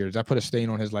playoffs this year, does that put a stain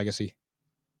on his legacy?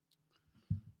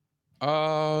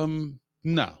 No,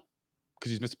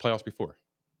 because he's missed the playoffs before.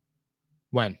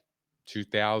 When?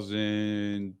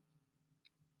 2000,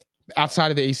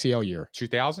 Outside of the ACL year.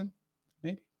 2000,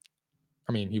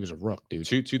 I mean, he was a rook, dude.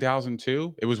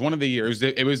 2002. It was one of the years.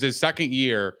 It was the second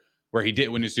year where he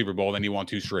didn't win the Super Bowl. Then he won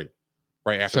 2 straight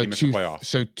right after he missed the playoffs.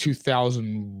 So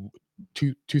 2000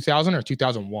 or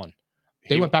 2001.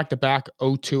 They went back to back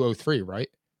 02-03, right?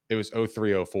 It was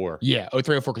 03-04. Yeah,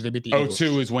 03-04 because they beat the Eagles.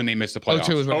 02 is when they missed the playoffs.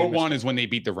 02 is when they missed 01 is when they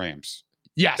beat the Rams.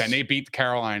 Yes. Then they beat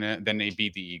Carolina. Then they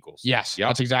beat the Eagles. Yes. Yep.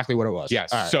 That's exactly what it was.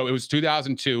 Yes. All right. So it was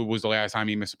 2002 was the last time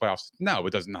he missed the playoffs. No,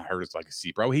 it does not hurt his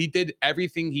legacy, bro. He did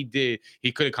everything he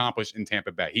could accomplish in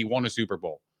Tampa Bay. He won a Super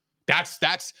Bowl. That's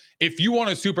if you want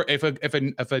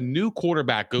if a new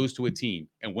quarterback goes to a team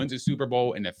and wins a Super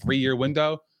Bowl in a 3-year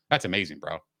window, that's amazing,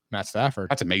 bro. Matt Stafford.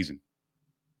 That's amazing.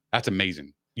 That's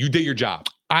amazing. You did your job.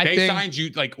 They signed you,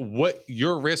 like what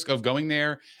your risk of going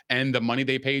there and the money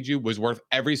they paid you was worth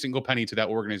every single penny to that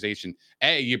organization.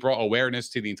 You brought awareness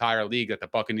to the entire league that the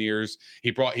Buccaneers,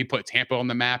 he put Tampa on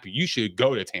the map. You should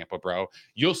go to Tampa, bro.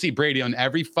 You'll see Brady on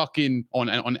every fucking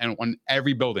on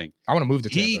every building. I want to move to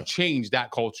Tampa. He changed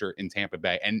that culture in Tampa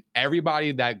Bay. And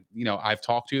everybody that I've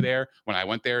talked to there when I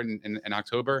went there in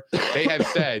October, they have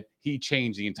said he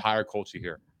changed the entire culture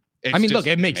here. I mean, look,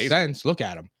 it makes sense. Look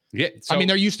at him. Yeah, I mean,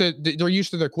 they're used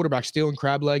to their quarterback stealing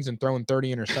crab legs and throwing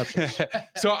 30 interceptions.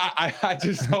 So I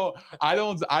just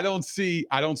don't see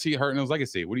it hurting his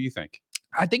legacy. What do you think?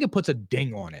 I think it puts a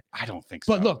ding on it. I don't think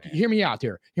so. But look, man. hear me out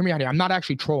here. I'm not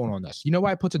actually trolling on this. You know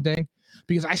why it puts a ding?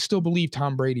 Because I still believe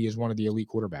Tom Brady is one of the elite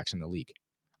quarterbacks in the league.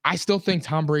 I still think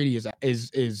Tom Brady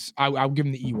is I'll give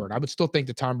him the E word. I would still think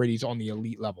that Tom Brady's on the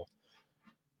elite level.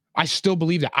 I still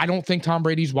believe that. I don't think Tom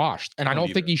Brady's washed, and I don't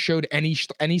think he showed any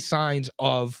signs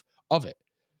of it.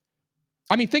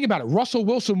 I mean, think about it. Russell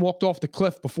Wilson walked off the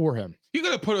cliff before him. You're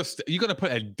gonna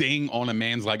put a ding on a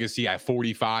man's legacy at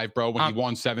 45, bro, when he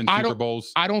won 7 Super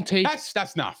Bowls. I don't take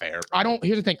that's not fair. Bro.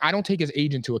 Here's the thing. I don't take his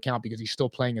age into account because he's still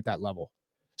playing at that level.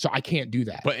 So I can't do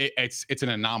that. But it's an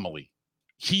anomaly.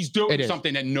 He's doing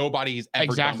something that nobody has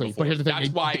ever done before. But here's the thing. That's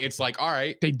why it's like, all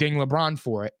right. They ding LeBron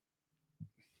for it.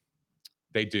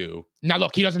 They do. Now,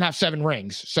 look, he doesn't have 7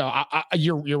 rings, so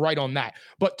you're right on that.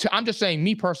 But I'm just saying,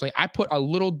 me personally, I put a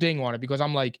little ding on it because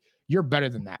I'm like, you're better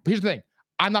than that. But here's the thing.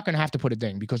 I'm not going to have to put a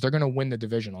ding because they're going to win the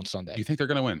division on Sunday. You think they're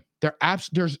going to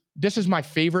win? This is my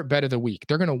favorite bet of the week.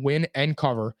 They're going to win and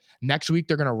cover. Next week,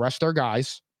 they're going to rest their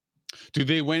guys. Do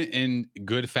they win in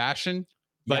good fashion?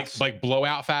 Like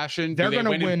blowout fashion? They're going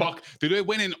to win. Do they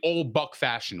win in old Buck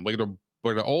fashion? Where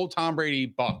the old Tom Brady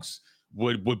Bucks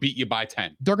would beat you by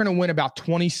 10. They're going to win about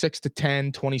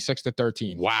 26-10,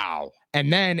 26-13. Wow.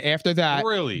 And then after that,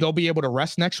 really? They'll be able to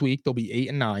rest next week. They'll be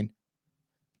 8-9.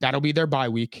 That'll be their bye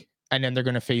week. And then they're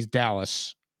going to face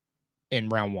Dallas in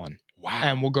round 1. Wow.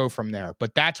 And we'll go from there.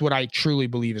 But that's what I truly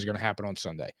believe is going to happen on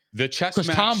Sunday. The chess match.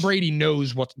 Because Tom Brady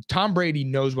knows what's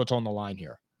on the line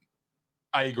here.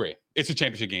 I agree. It's a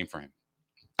championship game for him.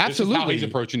 Absolutely. This is how he's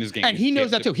approaching his game. And he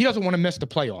knows that too. He doesn't want to miss the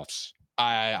playoffs.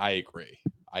 I agree.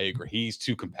 He's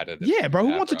too competitive. Yeah, bro.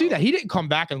 Who wants to do that? He didn't come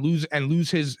back and lose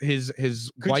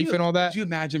his wife and all that. Could you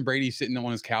imagine Brady sitting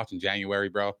on his couch in January,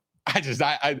 bro?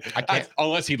 can't.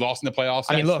 Unless he lost in the playoffs.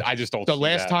 I mean, look, I just don't. The see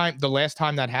last that.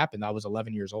 time that happened, I was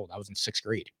 11 years old. I was in 6th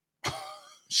grade.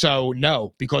 So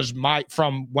no, because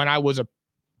from when I was a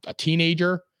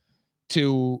teenager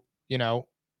to,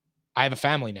 I have a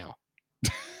family now.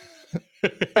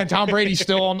 And Tom Brady's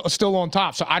still on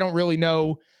top. So I don't really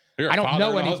know. You're I don't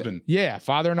know anything. Husband. Yeah,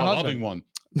 father and a husband. Loving one.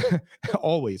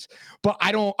 Always. But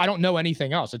I don't know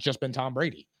anything else. It's just been Tom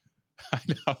Brady. I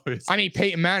know. I mean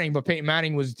Peyton Manning, but Peyton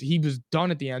Manning was done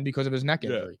at the end because of his neck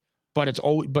injury.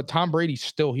 But Tom Brady's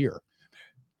still here.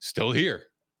 Still here.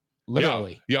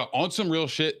 Literally. Yeah, on some real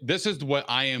shit. This is what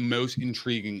I am most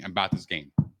intriguing about this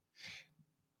game.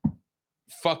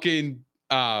 Fucking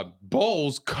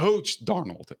Bowles coached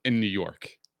Darnold in New York.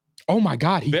 Oh my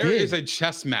God, There is a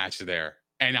chess match there,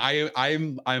 and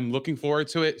I'm looking forward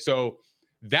to it. So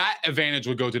that advantage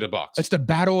would go to the Bucs. It's the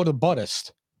battle of the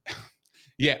buttest.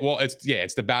 Yeah, well, it's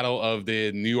the battle of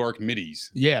the New York middies.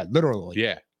 Yeah, literally.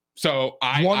 Yeah. So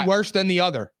one worse than the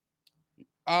other.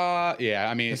 Yeah,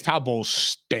 I mean, Todd Bowles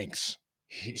stinks.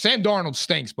 Sam Darnold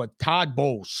stinks, but Todd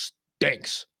Bowles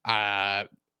stinks.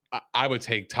 I would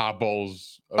take Todd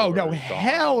Bowles. Oh no,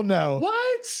 hell no!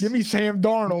 What? Give me Sam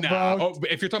Darnold, bro. Oh,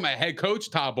 if you're talking about head coach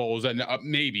Todd Bowles, then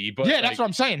maybe. But yeah, that's what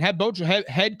I'm saying. Head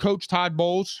coach Todd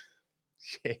Bowles.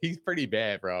 Yeah, he's pretty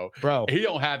bad, bro. Bro, he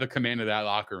don't have the command of that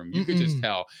locker room. You could just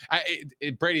tell.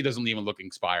 Brady doesn't even look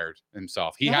inspired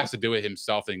himself. He has to do it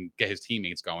himself and get his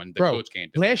teammates going. The coach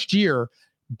can't do it. Last year,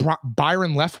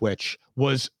 Byron Leftwich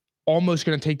was almost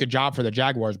going to take the job for the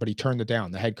Jaguars, but he turned it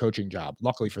down, the head coaching job,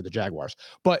 luckily for the Jaguars.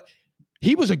 But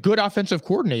he was a good offensive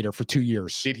coordinator for 2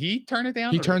 years. Did he turn it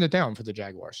down? He turned it down for the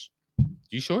Jaguars.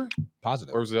 You sure?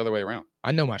 Positive. Or was it the other way around?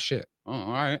 I know my shit. Oh,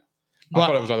 all right. I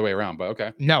thought it was the other way around, but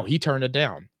okay. No, he turned it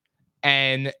down.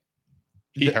 And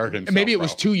he hurt himself. Maybe it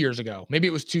was 2 years ago.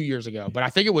 But I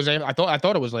think it was. I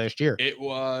thought it was last year. It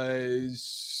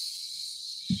was.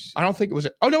 I don't think it was.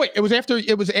 Oh no, wait. It was after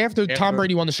Tom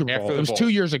Brady won the Super Bowl. It was 2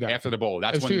 years ago. After the bowl.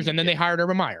 That's it was 2 years, and then they hired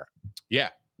Urban Meyer. Yeah.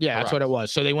 Yeah, that's what it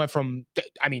was. So they went from.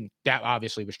 I mean, that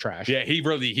obviously was trash. Yeah, he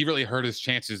really hurt his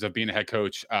chances of being a head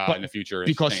coach in the future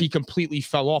because he completely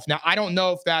fell off. Now I don't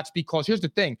know if that's because here's the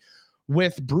thing,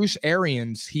 with Bruce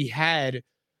Arians, he had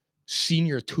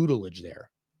senior tutelage there.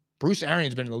 Bruce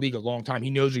Arians been in the league a long time.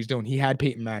 He knows what he's doing. He had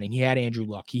Peyton Manning. He had Andrew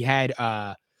Luck. He had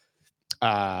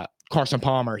Carson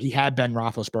Palmer. He had Ben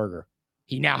Roethlisberger.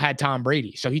 He now had Tom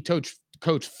Brady. So he coached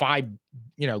 5,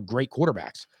 great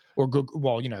quarterbacks, or good,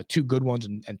 2 good ones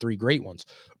and 3 great ones.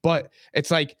 But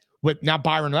it's like with now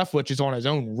Byron Leftwich is on his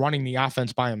own running the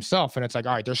offense by himself, and it's like,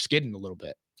 all right, they're skidding a little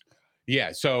bit.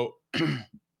 Yeah. So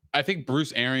I think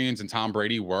Bruce Arians and Tom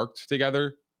Brady worked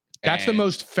together. That's the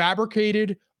most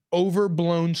fabricated,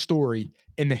 overblown story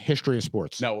in the history of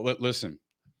sports. No, listen,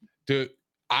 dude.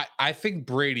 I think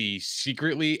Brady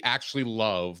secretly actually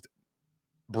loved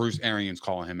Bruce Arians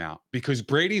calling him out, because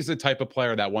Brady's the type of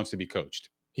player that wants to be coached.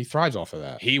 He thrives off of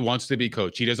that. He wants to be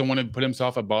coached. He doesn't want to put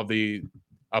himself above the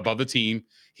team.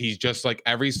 He's just like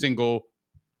every single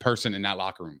person in that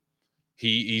locker room.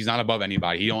 He's not above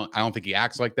anybody. I don't think he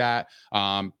acts like that.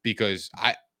 Because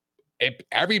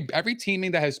every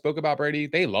teammate that has spoke about Brady,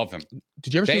 they love him.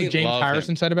 Did you ever see what James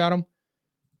Harrison said about him?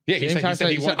 Yeah, he said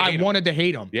I wanted to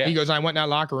hate him. Yeah. He goes, I went in that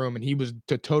locker room and he was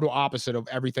the total opposite of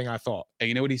everything I thought. And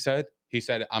you know what he said? He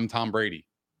said, "I'm Tom Brady.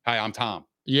 Hi, I'm Tom."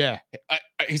 Yeah.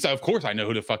 He said, "Of course I know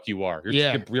who the fuck you are.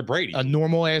 You're Brady. A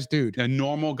normal ass dude. A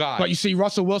normal guy." But you see,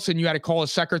 Russell Wilson, you had to call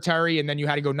his secretary and then you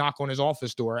had to go knock on his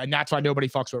office door. And that's why nobody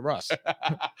fucks with Russ.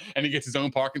 And he gets his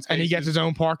own parking space. And he gets his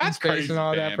own parking space and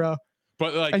all that, bro.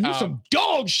 But like, and he's some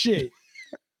dog shit.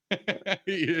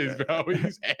 He is, bro.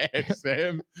 He's ass,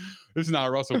 Sam. This is not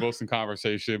a Russell Wilson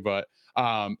conversation, but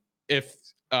if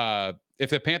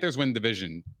the Panthers win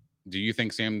division, do you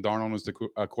think Sam Darnold is the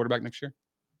quarterback next year?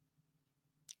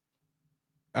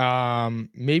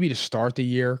 Maybe to start the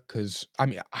year, because I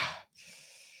mean,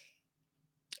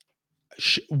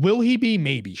 will he be?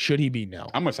 Maybe. Should he be? No.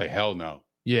 I'm gonna say hell no.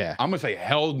 Yeah, I'm gonna say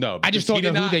hell no. I just don't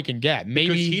know who they can get. Maybe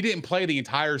because he didn't play the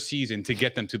entire season to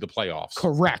get them to the playoffs.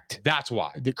 Correct. That's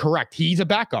why. Correct. He's a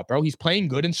backup, bro. He's playing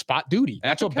good in spot duty.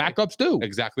 That's what backups do.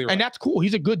 Exactly right. And that's cool.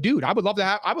 He's a good dude. I would love to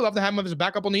have him as a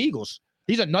backup on the Eagles.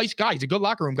 He's a nice guy. He's a good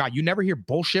locker room guy. You never hear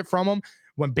bullshit from him.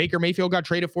 When Baker Mayfield got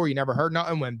traded for, you never heard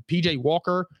nothing. When PJ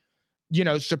Walker,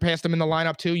 surpassed him in the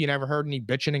lineup too, you never heard any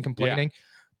bitching and complaining. Yeah.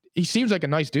 He seems like a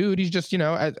nice dude. He's just,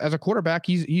 as a quarterback,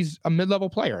 he's a mid-level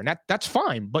player, and that's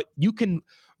fine. But you can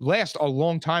last a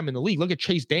long time in the league. Look at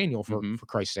Chase Daniel for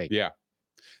Christ's sake. Yeah,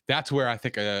 that's where I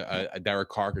think a Derek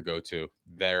Carr could go to.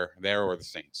 There or the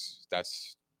Saints.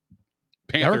 That's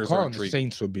Panthers. Derek Carr and the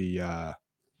Saints would be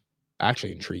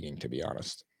actually intriguing, to be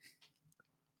honest.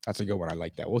 That's a good one. I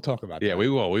like that. We'll talk about Yeah, that. we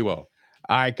will. We will.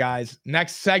 All right, guys.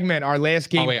 Next segment, our last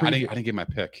game. Oh wait, I preview. didn't get my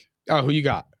pick. Oh, who you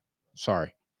got?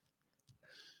 Sorry.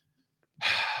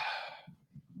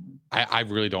 I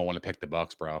really don't want to pick the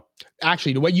Bucks, bro.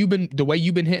 Actually, the way you've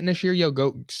been hitting this year,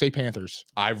 go say Panthers.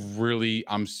 I'm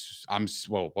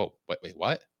whoa, wait,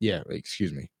 what? Yeah,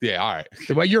 excuse me. Yeah, all right.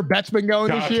 The way your bet's been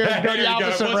going this year, Okay, go the there you go.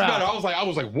 opposite What's route. better? I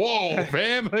was like, whoa,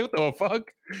 fam, what the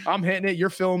fuck? I'm hitting it. You're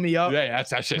filling me up. Yeah,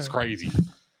 that shit's crazy.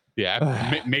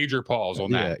 Yeah, major pause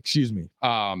on Yeah, that. excuse me.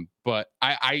 But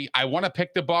I want to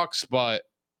pick the Bucks, but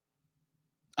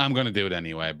I'm gonna do it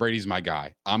anyway. Brady's my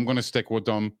guy. I'm gonna stick with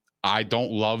them. I don't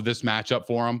love this matchup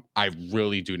for him. I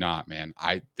really do not, man.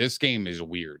 This game is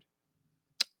weird.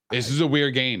 This is a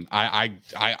weird game. I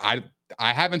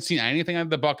haven't seen anything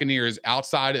of the Buccaneers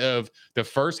outside of the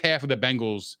first half of the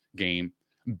Bengals game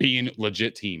being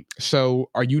legit team.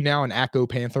 So, are you now an Acco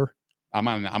Panther? I'm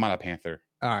on a Panther.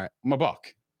 All right. I'm a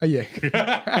Buck. Oh, yeah.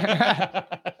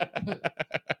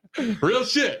 Real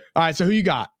shit. All right. So, who you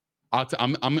got?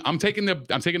 I'm taking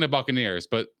the Buccaneers,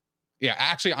 but yeah,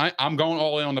 actually, I'm going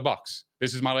all in on the Bucks.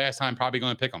 This is my last time probably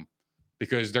going to pick them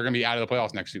because they're going to be out of the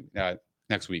playoffs next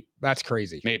week. That's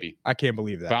crazy. Maybe. I can't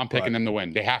believe that. But I'm picking them to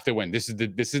win. They have to win. This is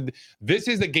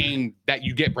the game that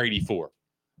you get Brady for.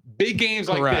 Big games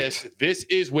like this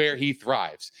is where he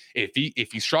thrives.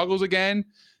 If he struggles again,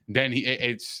 then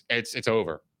it's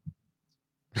over.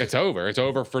 It's over. It's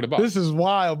over for the Bucks. This is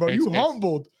wild, bro. You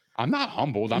humbled. I'm not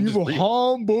humbled. I'm you just real.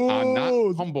 humbled. I'm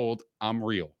not humbled. I'm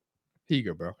real. Here you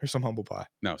go, bro. Here's some humble pie.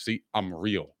 No, see, I'm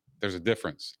real. There's a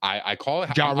difference. I call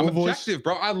it. I'm objective,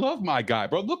 bro. I love my guy,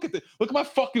 bro. Look at my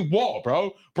fucking wall,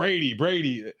 bro. Brady,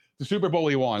 the Super Bowl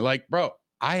he won. Like, bro,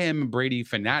 I am a Brady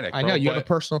fanatic. I know you have a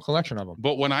personal collection of them.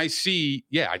 But when I see,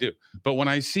 yeah, I do. But when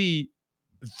I see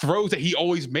throws that he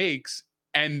always makes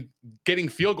and getting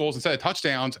field goals instead of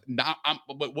touchdowns,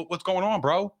 what's going on,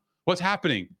 bro? What's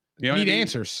happening? You know, need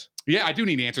answers. Yeah, I do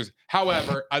need answers.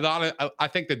 However, I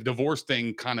think the divorce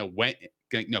thing kind of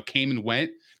came and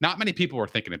went. Not many people were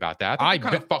thinking about that. I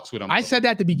kind of fucks with him. I said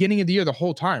that at the beginning of the year the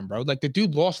whole time, bro. Like the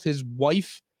dude lost his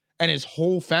wife and his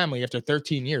whole family after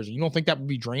 13 years. You don't think that would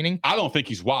be draining? I don't think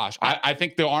he's washed. I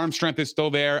think the arm strength is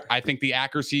still there. I think the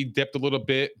accuracy dipped a little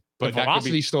bit. But the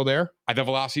velocity's still there. The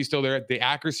velocity's still there. The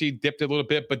accuracy dipped a little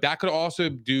bit, but that could also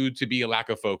due to be a lack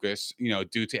of focus,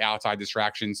 due to outside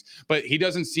distractions. But he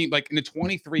doesn't seem like in the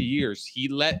 23 years,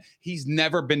 he's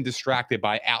never been distracted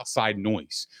by outside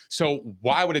noise. So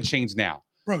why would it change now?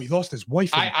 Bro, he lost his wife.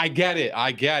 I get it.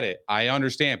 I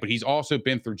understand. But he's also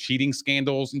been through cheating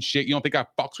scandals and shit. You don't think I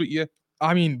fucks with you?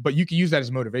 I mean, but you can use that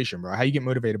as motivation, bro. How you get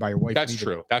motivated by your wife? That's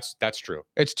true. That's true.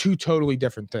 It's two totally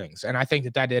different things, and I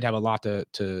think that did have a lot to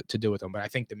do with them. But I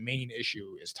think the main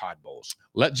issue is Todd Bowles.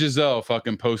 Let Giselle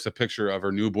fucking post a picture of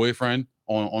her new boyfriend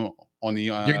on the.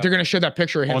 They're gonna show that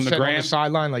picture of him sitting on the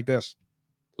sideline like this.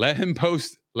 Let him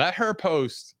post. Let her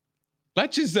post.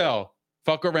 Let Giselle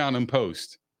fuck around and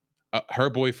post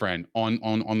her boyfriend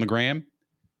on the gram.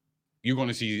 You're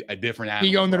gonna see a different animal.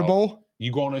 You going to the bowl?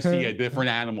 You're going to see a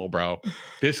different animal, bro.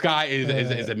 This guy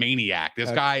is a maniac. This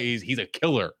guy he's a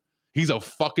killer. He's a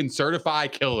fucking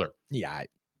certified killer. Yeah.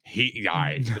 He's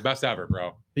the best ever,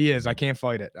 bro. He is. I can't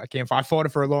fight it. I fought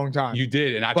it for a long time. You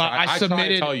did. And I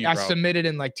submitted. To tell you, I submitted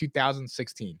in like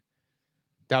 2016.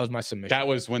 That was my submission. That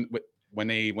was when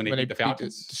they beat the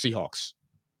Falcons. The Seahawks.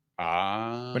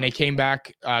 When they came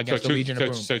back against the Legion of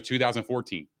Boom. So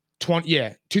 2014.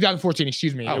 2014,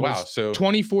 excuse me. Oh, it wow. Was so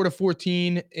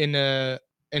 24-14 in the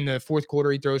fourth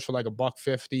quarter. He throws for like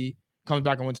 $150, comes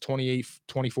back and wins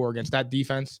 28-24 against that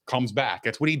defense. Comes back.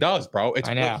 That's what he does, bro. It's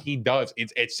what he does.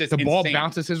 It's just the ball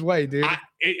bounces his way, dude.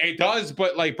 It does,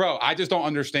 but like, bro, I just don't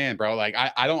understand, bro. Like,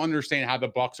 I don't understand how the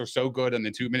Bucks are so good in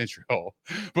the 2-minute drill,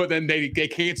 but then they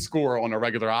can't score on a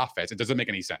regular offense. It doesn't make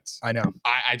any sense. I know.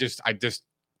 I just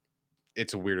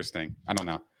it's the weirdest thing. I don't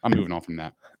know. I'm moving on from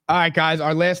that. All right, guys.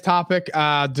 Our last topic,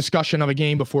 discussion of a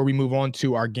game before we move on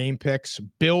to our game picks.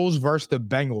 Bills versus the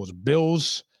Bengals.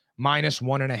 Bills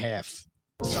 -1.5.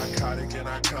 Psychotic and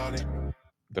iconic.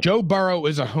 Joe Burrow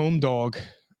is a home dog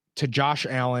to Josh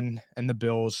Allen and the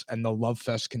Bills, and the love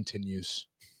fest continues.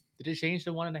 Did it change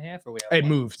to 1.5 or we? It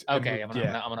moved. Okay, I'm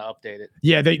gonna update it.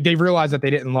 Yeah, they realized that they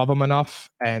didn't love him enough,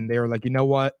 and they were like, you know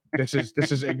what, this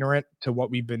is ignorant to what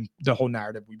the whole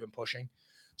narrative we've been pushing.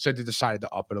 So they decided to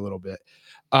up it a little bit.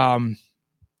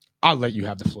 I'll let you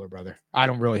have the floor, brother. I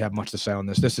don't really have much to say on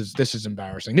this. This is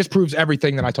embarrassing. This proves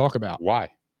everything that I talk about.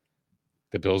 Why?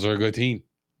 The Bills are a good team.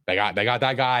 They got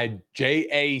that guy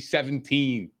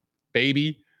JA17,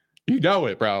 baby. You know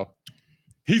it, bro.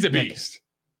 He's a beast.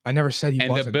 I never said he And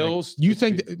wasn't. the Bills. You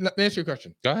think? Let me ask you a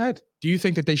question. Go ahead. Do you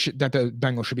think that the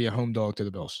Bengals should be a home dog to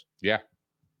the Bills? Yeah.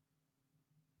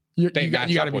 You They got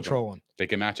match to up be with them. trolling. They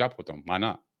can match up with them. Why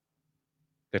not?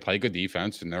 They play good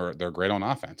defense and they're great on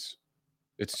offense.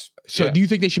 So do you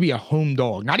think they should be a home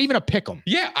dog? Not even a pick 'em.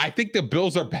 Yeah, I think the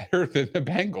Bills are better than the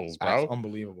Bengals, bro. That's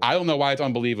unbelievable. I don't know why it's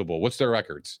unbelievable. What's their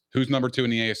records? Who's number 2 in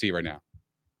the AFC right now?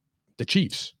 The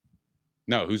Chiefs.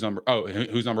 No, who's number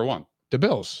 1? The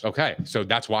Bills. Okay, so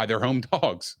that's why they're home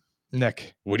dogs.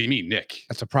 Nick. What do you mean, Nick?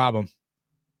 That's a problem.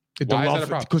 Why is that a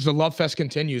problem? Because the love fest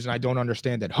continues, and I don't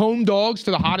understand it. Home dogs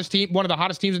to the hottest team, one of the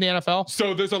hottest teams in the NFL.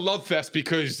 So there's a love fest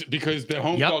because the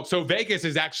home dog. So Vegas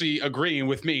is actually agreeing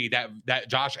with me that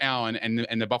Josh Allen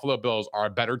and the Buffalo Bills are a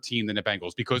better team than the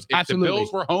Bengals because if the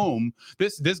Bills were home,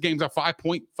 this game's a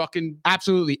 5-point fucking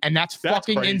absolutely, and that's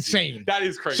fucking crazy. Insane. That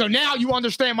is crazy. So now you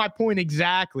understand my point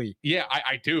exactly. Yeah,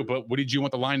 I do. But what did you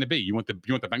want the line to be? You want the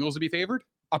Bengals to be favored?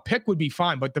 A pick would be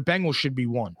fine, but the Bengals should be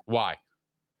one. Why?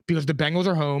 Because the Bengals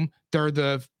are home.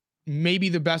 They're maybe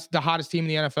the hottest team in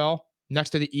the NFL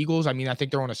next to the Eagles. I mean, I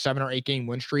think they're on a 7 or 8 game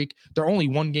win streak. They're only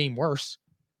 1 game worse.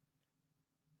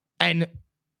 And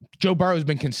Joe Burrow has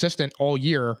been consistent all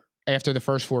year after the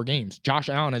first 4 games. Josh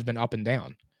Allen has been up and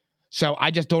down. So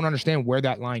I just don't understand where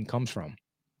that line comes from.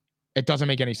 It doesn't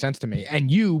make any sense to me. And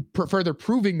you further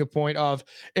proving the point of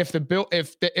if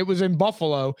it was in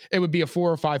Buffalo, it would be a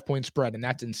 4 or 5 point spread, and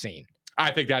that's insane. I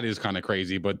think that is kind of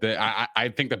crazy, but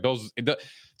I think the Bills.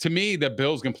 To me, the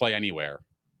Bills can play anywhere,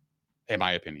 in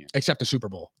my opinion, except the Super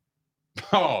Bowl.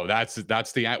 Oh, that's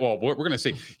the well. We're gonna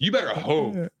see. You better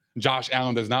hope Josh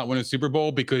Allen does not win a Super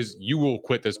Bowl because you will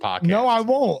quit this podcast. No, I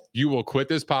won't. You will quit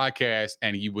this podcast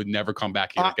and you would never come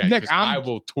back here again. Nick, I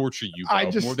will torture you, bro,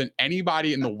 more than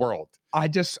anybody in the world.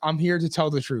 I'm here to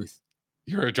tell the truth.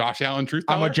 You're a Josh Allen truth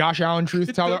teller? I'm a Josh Allen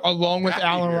truth teller along with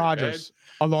Aaron Rodgers.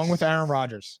 Along with Aaron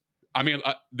Rodgers. I mean,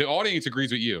 the audience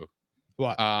agrees with you.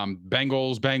 What?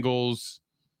 Bengals.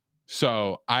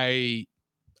 So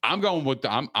I'm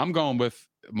going with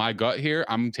my gut here.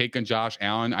 I'm taking Josh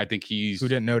Allen. I think he's. Who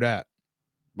didn't know that?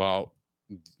 Well,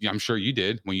 I'm sure you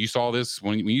did when you saw this.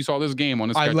 When you saw this game on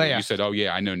the schedule, you said, "Oh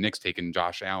yeah, I know Nick's taking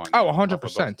Josh Allen." Oh,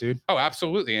 100%, dude. Oh,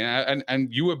 absolutely,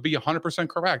 and you would be 100%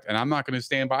 correct. And I'm not going to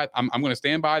stand by. I'm going to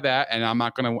stand by that, and I'm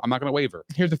not going to waver.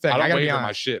 Here's the thing. I gotta don't be waver honest.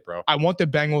 my shit, bro. I want the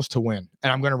Bengals to win,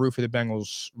 and I'm going to root for the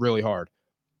Bengals really hard.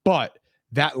 But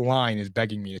that line is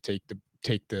begging me to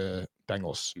take the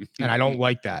Bengals, and I don't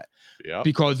like that. Yeah.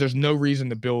 Because there's no reason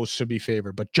the Bills should be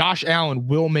favored. But Josh Allen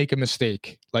will make a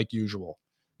mistake like usual.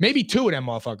 Maybe 2 of them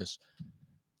motherfuckers.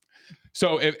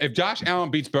 So if Josh Allen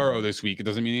beats Burrow this week, it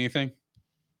doesn't mean anything?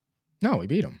 No, he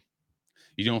beat him.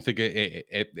 You don't think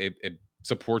it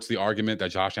supports the argument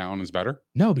that Josh Allen is better?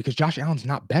 No, because Josh Allen's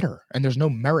not better, and there's no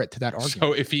merit to that argument.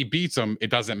 So if he beats him, it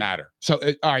doesn't matter. So,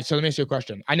 all right, so let me ask you a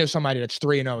question. I know somebody that's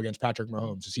 3-0 against Patrick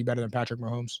Mahomes. Is he better than Patrick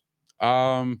Mahomes?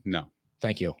 No.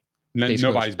 Thank you.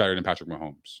 Nobody's better than Patrick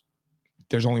Mahomes.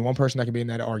 There's only one person that can be in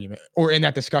that argument or in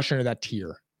that discussion or that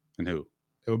tier. And who?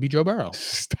 It would be Joe Burrow.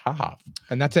 Stop.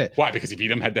 And that's it. Why? Because he beat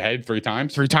him head to head 3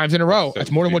 times? 3 times in a row. That's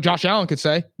more than what Josh Allen could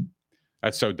say.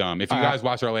 That's so dumb. If you guys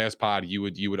watched our last pod, you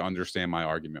would understand my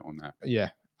argument on that. Yeah.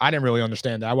 I didn't really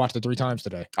understand that. I watched it 3 times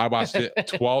today. I watched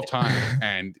it 12 times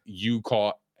and you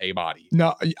caught a body.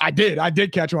 No, I did. I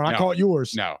did catch one. I caught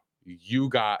yours. No. You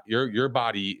got your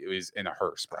body is in a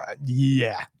hearse, bro.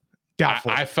 Yeah.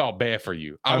 I felt bad for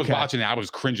you. I was watching it. I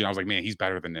was cringing. I was like, man, he's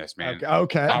better than this, man.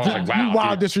 Okay. I was like, wow.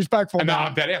 Wow, disrespectful. And now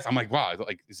I'm dead ass. I'm like, wow,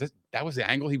 like, that was the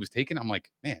angle he was taking? I'm like,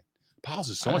 man, Pauls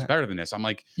is so much better than this. I'm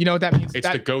like, you know what that means? It's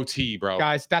the goatee, bro.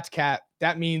 Guys, that's cat.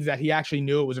 That means that he actually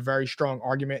knew it was a very strong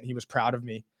argument. And he was proud of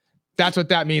me. That's what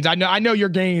that means. I know your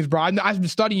games, bro. I've been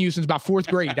studying you since about 4th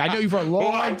grade. I know you for a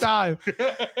long time.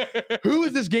 Who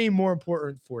is this game more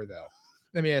important for, though?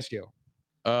 Let me ask you.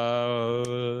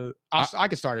 I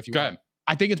can start if you want. Ahead.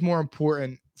 I think it's more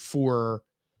important for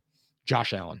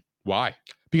Josh Allen. Why?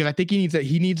 Because I think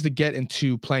he needs to get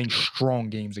into playing strong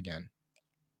games again.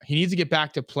 He needs to get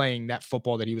back to playing that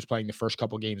football that he was playing the first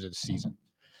couple games of the season.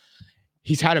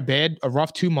 He's had a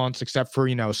rough 2 months, except for,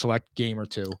 a select game or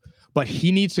 2. But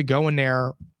he needs to go in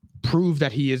there, prove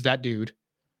that he is that dude,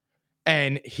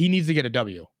 and he needs to get a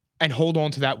W and hold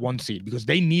on to that 1 seed because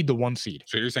they need the 1 seed.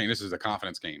 So you're saying this is a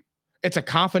confidence game? It's a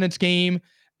confidence game.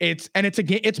 It's a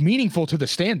game. It's meaningful to the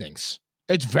standings.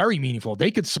 It's very meaningful.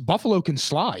 Buffalo can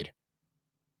slide.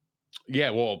 Yeah,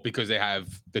 well, because they have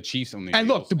the Chiefs on the. And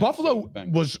look, Buffalo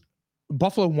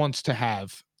wants to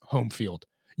have home field.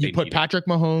 You put Patrick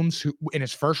Mahomes, who in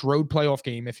his first road playoff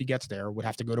game, if he gets there, would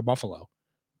have to go to Buffalo.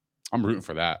 I'm rooting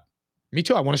for that. Me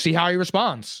too. I want to see how he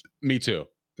responds. Me too.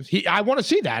 I want to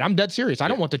see that. I'm dead serious. I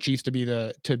don't want the Chiefs to be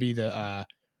the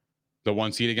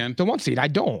one seed again. The one seed. I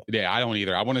don't. Yeah, I don't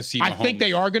either. I want to see. I think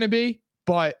they are going to be,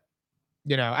 but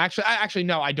actually,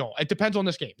 no, I don't. It depends on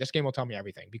this game. This game will tell me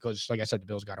everything because, like I said, the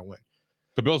Bills got to win.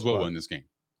 The Bills will win this game,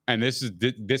 and this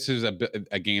is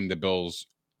a game the Bills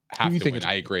have to win.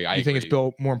 I agree. I think it's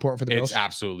more important for the Bills? It's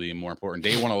absolutely more important.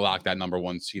 They want to lock that number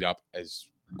 1 seed up as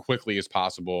quickly as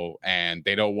possible, and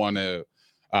they don't want to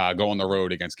go on the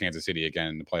road against Kansas City again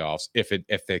in the playoffs if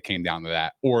it came down to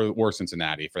that, or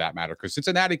Cincinnati for that matter, because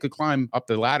Cincinnati could climb up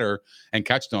the ladder and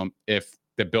catch them if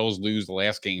the Bills lose the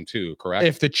last game too. Correct?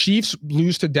 If the Chiefs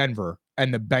lose to Denver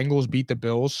and the Bengals beat the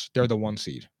Bills, they're the 1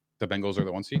 seed. The Bengals are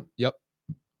the 1 seed? Yep.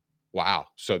 Wow.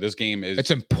 So this game is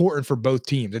it's important for both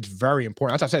teams. It's very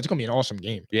important. As I said, it's gonna be an awesome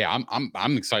game. Yeah,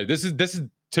 I'm excited. This is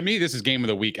to me, this is game of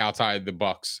the week outside the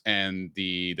Bucks and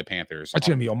the Panthers. It's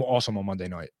gonna be awesome on Monday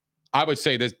night. I would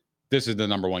say this is the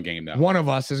number 1 game now. One of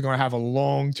us is gonna have a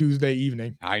long Tuesday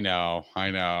evening. I know.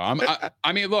 I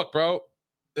mean, look, bro.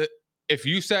 If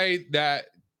you say that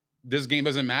this game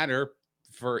doesn't matter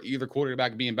for either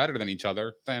quarterback being better than each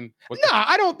other, then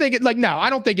I don't think it. I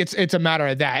don't think it's a matter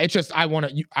of that. It's just I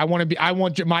want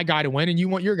my guy to win, and you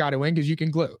want your guy to win because you can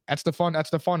glue. That's the fun. That's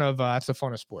the fun of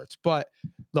sports. But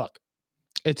look,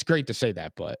 it's great to say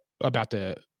that, but about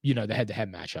the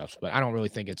head-to-head matchups. But I don't really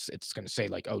think it's going to say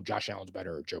like, oh, Josh Allen's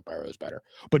better or Joe Burrow's better.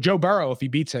 But Joe Burrow, if he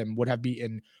beats him, would have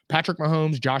beaten Patrick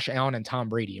Mahomes, Josh Allen, and Tom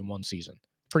Brady in one season.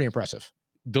 Pretty impressive.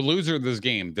 The loser of this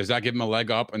game, does that give him a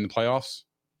leg up in the playoffs?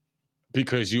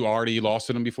 Because you already lost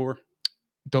to them before?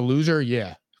 The loser,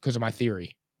 yeah, because of my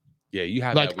theory. Yeah, you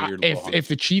have like that weird. If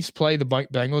the Chiefs play the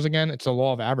Bengals again, it's a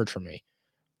law of average for me.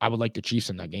 I would like the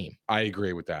Chiefs in that game. I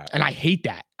agree with that. And I hate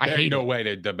that. There's no way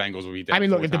that the Bengals will beat them. I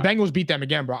mean, look, if the Bengals beat them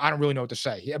again, bro, I don't really know what to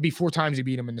say. It'd be 4 times he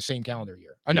beat them in the same calendar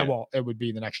year. No, well, it would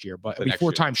be the next year, but it'd be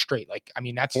 4 times straight. Like, I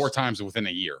mean, that's 4 times within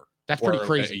a year. That's pretty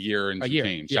crazy. A year and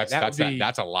change. Yeah,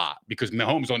 that's a lot because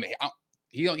Mahomes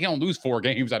he don't lose 4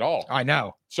 games at all. I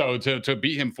know. So to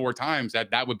beat him 4 times,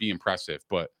 that would be impressive.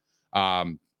 But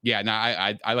I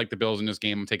like the Bills in this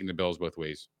game. I'm taking the Bills both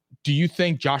ways. Do you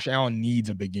think Josh Allen needs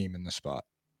a big game in this spot?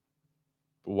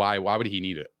 Why would he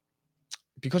need it?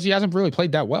 Because he hasn't really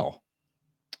played that well.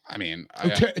 I mean,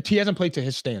 he hasn't played to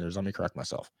his standards. Let me correct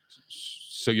myself.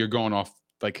 So you're going off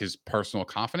like his personal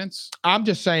confidence? I'm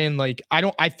just saying, like,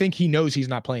 I think he knows he's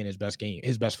not playing his best game,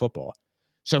 his best football.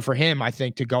 So for him, I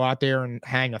think to go out there and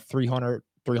hang a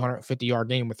 350-yard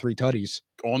game with 3 tutties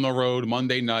on the road,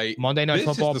 Monday night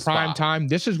football, prime time.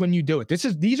 This is when you do it.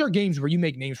 These are games where you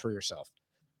make names for yourself.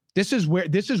 This is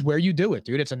where you do it,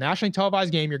 dude. It's a nationally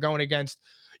televised game. You're going against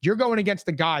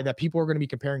the guy that people are going to be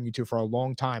comparing you to for a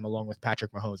long time, along with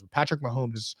Patrick Mahomes. But Patrick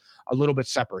Mahomes is a little bit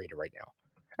separated right now.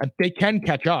 And they can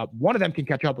catch up. One of them can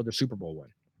catch up with a Super Bowl win.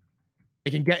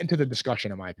 They can get into the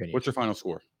discussion, in my opinion. What's your final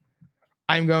score?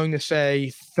 I'm going to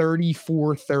say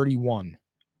 34-31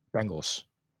 Bengals.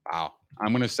 Wow.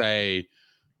 I'm going to say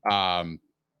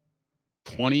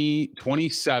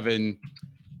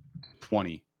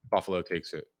 27-20 Buffalo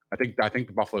takes it. I think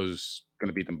the Buffalo's going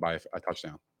to beat them by a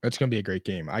touchdown. It's going to be a great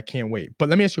game. I can't wait. But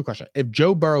let me ask you a question. If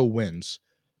Joe Burrow wins,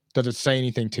 does it say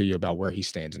anything to you about where he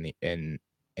stands in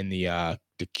the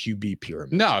QB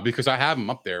pyramid? No, because I have him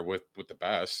up there with the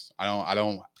best. I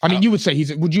mean, you would say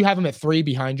would you have him at 3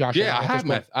 behind Josh Allen? Yeah, I have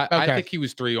him. I think he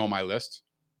was 3 on my list.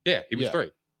 Yeah, he was 3.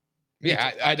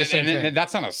 Yeah, and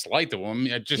that's not a slight to him.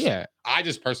 I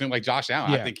just personally like Josh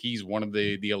Allen. I think he's one of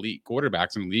the elite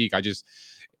quarterbacks in the league. I just,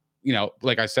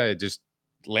 like I said, just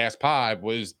last pod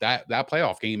was that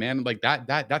playoff game, man. Like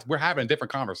that's we're having a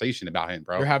different conversation about him,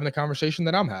 bro. You're having the conversation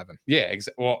that I'm having. Yeah,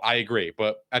 well, I agree,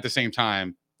 but at the same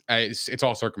time, it's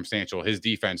all circumstantial. His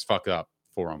defense fucked up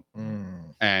for him,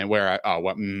 and what?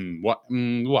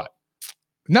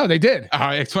 No, they did.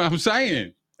 That's what I'm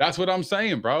saying. That's what I'm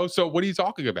saying, bro. So what are you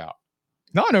talking about?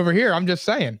 Not over here. I'm just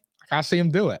saying. I see him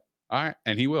do it. All right,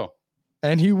 and he will.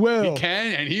 And he will. He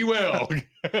can, and he will.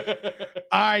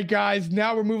 All right, guys.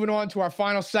 Now we're moving on to our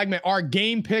final segment, our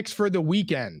game picks for the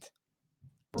weekend.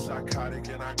 Psychotic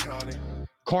and iconic.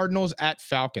 Cardinals at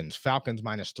Falcons. Falcons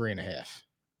minus 3.5.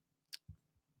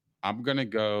 I'm gonna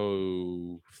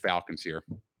go Falcons here.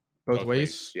 Both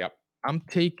ways? Yep. I'm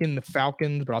taking the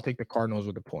Falcons, but I'll take the Cardinals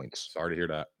with the points. Sorry to hear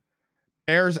that.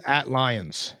 Bears at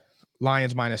Lions.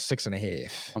 Lions minus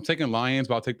 6.5. I'm taking Lions,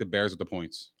 but I'll take the Bears with the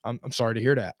points. I'm sorry to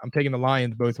hear that. I'm taking the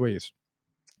Lions both ways.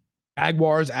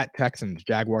 Jaguars at Texans.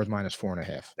 Jaguars minus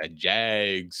 4.5. The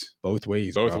Jags. Both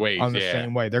ways. Both ways. On the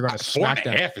same way. They're going to smack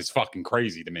them. 4.5 is fucking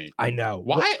crazy to me. I know.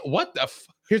 Why? What the?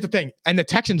 Here's the thing. And the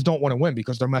Texans don't want to win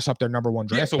because they'll mess up their number 1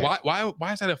 draft. Yeah. So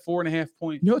why is that a 4.5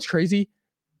 point? You know what's crazy?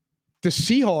 the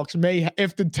Seahawks may,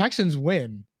 if the Texans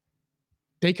win,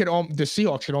 they could. The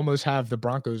Seahawks could almost have the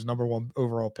Broncos' #1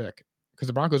 overall pick because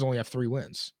the Broncos only have 3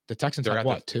 wins. The Texans They're have at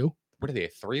what, 2? What are they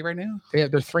at 3 right now? They're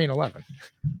 3-11.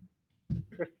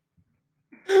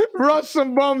 Russ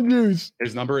some bum juice.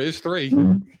 His number is 3.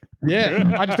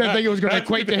 Yeah, I just didn't think it was going to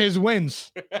equate to his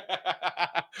wins.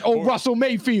 Oh, Russell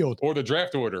Mayfield. Or the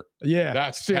draft order. Yeah,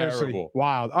 That's seriously terrible.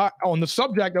 wild. On the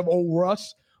subject of old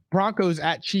Russ, Broncos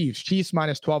at Chiefs. Chiefs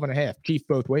 -12.5. Chiefs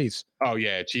both ways. Oh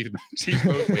yeah, Chief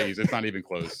both ways. It's not even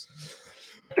close.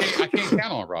 I can't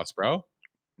count on Russ, bro.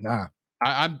 Nah,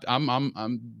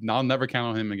 I'll never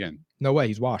count on him again. no way.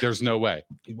 He's washed. There's no way.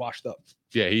 He's washed up.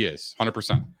 Yeah, he is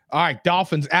 100%. All right,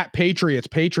 Dolphins at Patriots.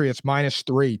 Patriots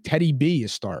 -3. Teddy B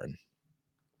is starting.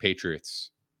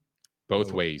 Patriots,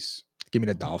 both Oh. ways. Give me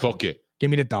the Dolphins. Book it. Give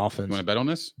me the You Dolphins. want to bet on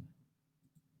this?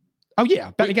 Oh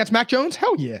yeah, bet against Mac Jones.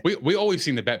 Hell yeah. We always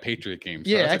seem to bet Patriot games.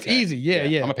 so Yeah, that's okay. easy.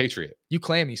 Yeah. I'm a Patriot. You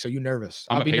clammy, so you nervous.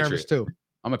 I'm I'll a be nervous too.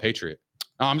 I'm a Patriot.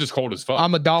 No, I'm just cold as fuck.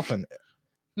 I'm a Dolphin.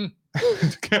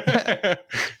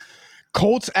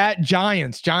 Colts at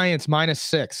Giants. Giants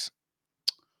 -6.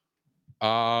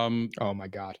 Oh my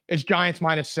God. It's Giants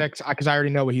 -6 because I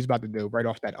already know what he's about to do right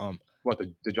off that. What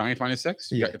the Giants -6?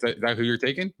 Yeah. Is that who you're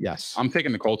taking? Yes. I'm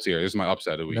taking the Colts here. This is my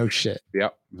upset of the week. No shit.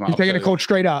 Yep. This is my He's taking upset the of Colts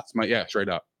straight up. It's my straight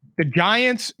up. The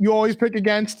Giants you always pick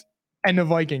against, and the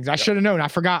Vikings. I should have known. I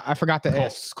forgot to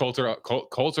ask. Colts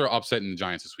are upsetting the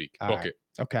Giants this week. All Book right. it.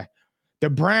 Okay.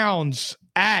 The Browns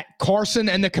at Carson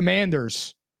and the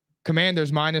Commanders.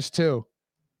 Commanders -2.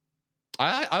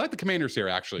 I like the Commanders here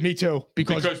actually. Me too.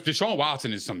 Because Deshaun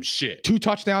Watson is some shit. 2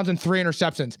 touchdowns and 3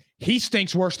 interceptions. He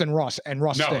stinks worse than Russ, and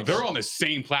Russ No, stinks. they're on the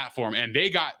same platform, and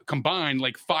they got combined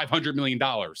like $500 million.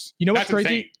 You know what's That's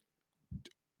crazy?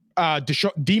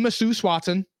 insane. DeMassus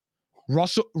Watson,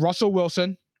 Russell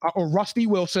Wilson, or Rusty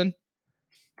Wilson,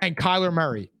 and Kyler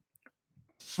Murray.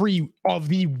 3 of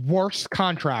the worst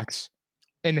contracts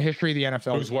in the history of the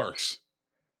NFL. Who's worse?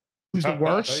 Who's the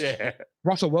worst? Yeah.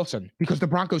 Russell Wilson, because the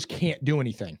Broncos can't do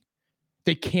anything.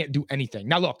 They can't do anything.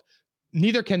 Now, look,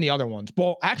 neither can the other ones.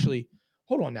 Well, actually,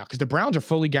 hold on now, because the Browns are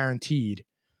fully guaranteed.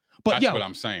 But That's yeah, what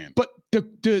I'm saying. but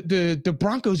the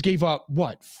Broncos gave up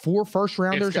what, 4 first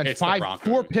rounders and It's the 4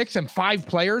 Broncos. picks and 5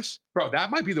 players? Bro,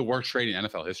 that might be the worst trade in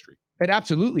NFL history. It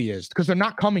absolutely is, because they're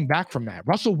not coming back from that.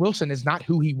 Russell Wilson is not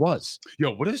who he was.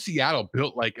 Yo, what if Seattle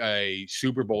built like a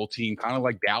Super Bowl team, kind of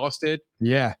like Dallas did,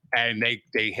 Yeah, and they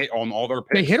hit on all their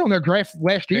picks? they hit on their draft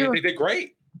last They, year. they did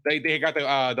great. They got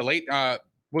the late what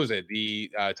was it? The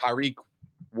Tyreek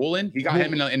Woolen. He got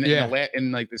him in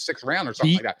like the 6th round or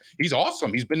something like that. He's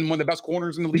awesome. He's been one of the best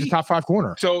corners in the He's a league. top 5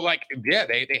 corner. So like, yeah,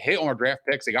 they hit on our draft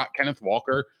picks. They got Kenneth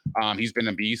Walker. He's been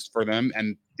a beast for them.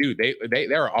 And dude,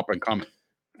 they're up and coming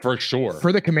for sure.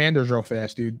 For the Commanders, real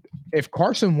fast, dude. If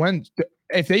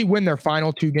they win their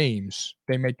final 2 games,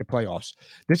 they make the playoffs.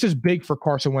 This is big for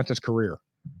Carson Wentz's career.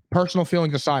 Personal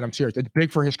feelings aside, I'm serious. It's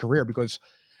big for his career because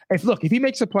if he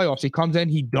makes the playoffs, he comes in,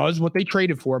 he does what they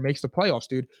traded for, makes the playoffs,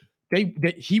 dude.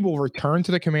 He will return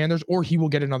to the Commanders or he will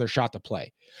get another shot to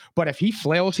play. But if he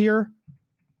flails here,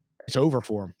 it's over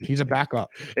for him. He's a backup.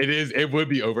 It would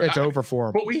be over. It's over for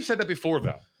him. But we said that before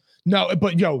though. No,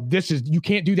 but you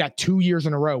can't do that 2 years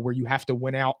in a row where you have to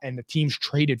win out and the team's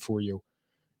traded for you.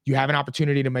 You have an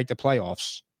opportunity to make the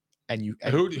playoffs, and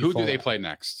Who do fall they out. play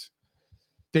next?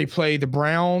 They play the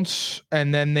Browns,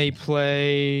 and then they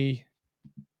play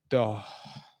the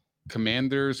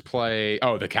Commanders play.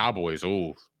 Oh, the Cowboys.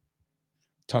 Oh,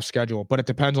 tough schedule. But it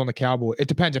depends on the Cowboys. It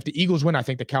depends. If the Eagles win, I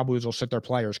think the Cowboys will sit their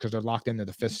players because they're locked into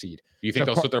the 5th seed. you think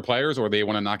So they'll sit their players, or they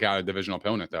want to knock out a divisional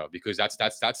opponent though? Because that's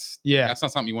Yeah, not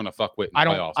something you want to fuck with. In I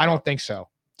the don't. playoffs, I bro. don't think so.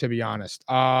 To be honest,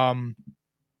 I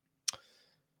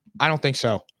don't think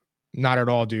so. Not at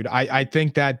all, dude. I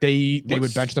think that they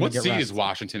would bench them What and get seed rest. is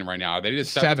Washington right now? They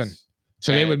just 7.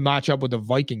 So they And- would match up with the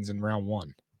Vikings in round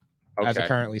 1 as it Okay.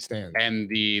 currently stands. And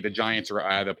the Giants are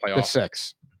out of the The playoffs.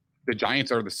 6. The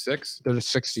Giants are the 6th. They're the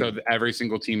 6th seed. So every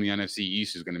single team in the NFC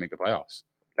East is going to make the playoffs.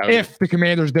 That would, If the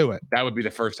Commanders do it. that would be the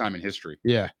first time in history.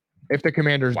 Yeah. If the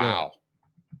Commanders do it.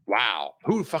 Wow.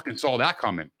 Who fucking saw that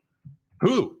coming?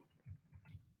 Who?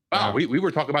 Wow. Wow. We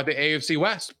were talking about the AFC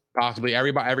West, possibly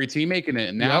every team making it.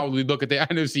 And now we look at the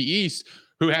NFC East,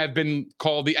 who have been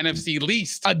called the NFC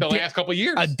least the last couple of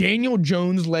years. A Daniel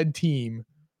Jones led team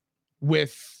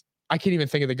with, I can't even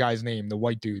think of the guy's name, the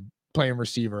white dude playing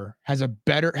receiver, has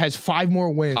 5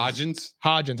 more wins.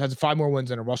 Hodgins has 5 more wins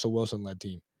than a Russell Wilson led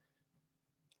team.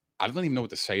 I don't even know what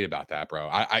to say about that, bro.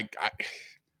 I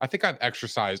think I've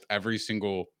exercised every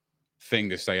single thing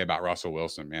to say about Russell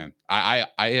Wilson, man. I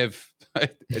have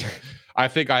I'm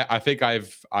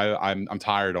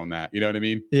tired on that. You know what I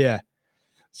mean? Yeah.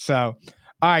 So,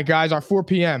 all right, guys, our 4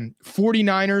 p.m.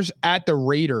 49ers at the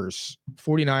Raiders.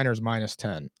 49ers minus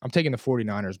 10. I'm taking the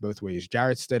 49ers both ways.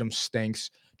 Jarrett Stidham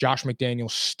stinks. Josh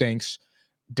McDaniels stinks.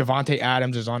 Devontae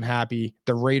Adams is unhappy.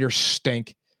 The Raiders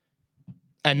stink.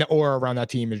 And the aura around that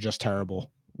team is just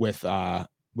terrible with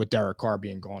Derek Carr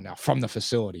being gone now from the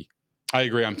facility. I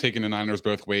agree. I'm taking the Niners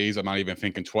both ways. I'm not even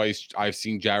thinking twice. I've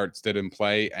seen Jarrett Stidham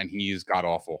play, and he's got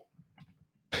awful.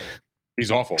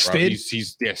 He's awful, bro.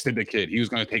 He's Stid the kid. He was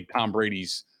going to take Tom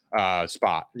Brady's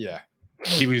spot. Yeah.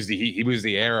 He was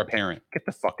the heir apparent. Get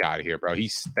the fuck out of here, bro. He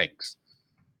stinks.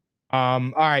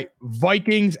 All right.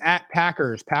 Vikings at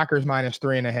Packers. Packers minus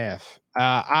 3.5.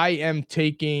 I am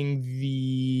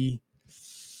taking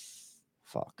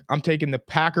I'm taking the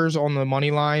Packers on the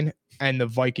money line and the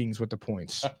Vikings with the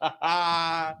points.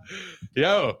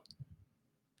 Yo,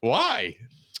 why?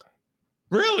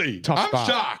 Really? I'm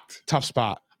shocked. Tough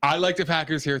spot. I like the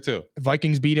Packers here too.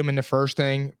 Vikings beat them in the first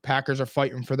thing. Packers are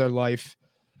fighting for their life.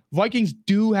 Vikings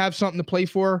do have something to play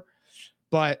for,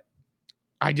 but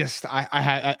I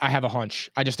have a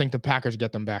hunch. I just think the Packers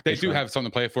get them back. They do have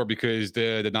something to play for because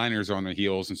the Niners are on their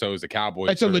heels, and so is the Cowboys.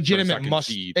 It's a legitimate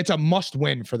must. It's a must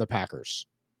win for the Packers.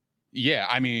 Yeah,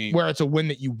 I mean, where it's a win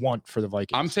that you want for the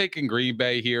Vikings. I'm taking Green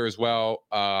Bay here as well.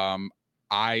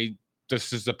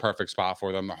 This is the perfect spot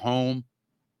for them. They're home.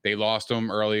 They lost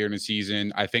them earlier in the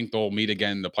season. I think they'll meet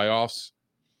again in the playoffs.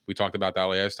 We talked about that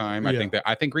last time. Yeah.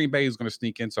 I think Green Bay is going to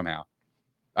sneak in somehow.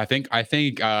 I think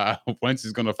Wentz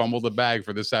is going to fumble the bag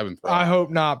for the 7th. Bro. I hope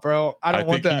not, bro. I don't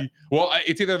want that.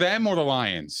 It's either them or the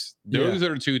Lions. Those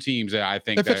are the two teams that I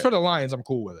think. If it's for the Lions, I'm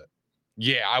cool with it.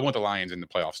 Yeah, I want the Lions in the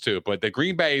playoffs too. But the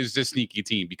Green Bay is this sneaky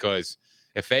team because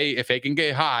if they can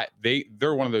get hot,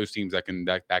 they're one of those teams that can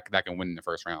win in the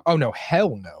first round. Oh no,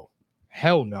 hell no.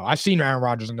 I've seen Aaron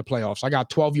Rodgers in the playoffs. I got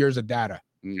 12 years of data.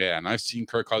 Yeah, and I've seen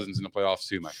Kirk Cousins in the playoffs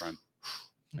too, my friend.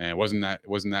 And wasn't that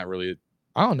really?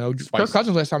 I don't know. Kirk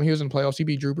Cousins last time he was in the playoffs, he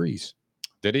beat Drew Brees.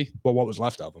 Did he? Well, what was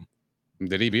left of him?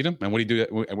 Did he beat him? And what did he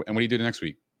do? And what did he do the next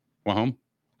week? Went home.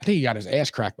 I think he got his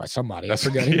ass cracked by somebody. I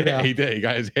forget. Yeah, he did. He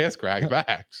got his ass cracked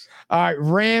back. All right,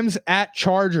 Rams at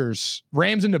Chargers.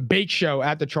 Rams in the bake show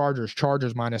at the Chargers.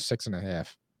 Chargers minus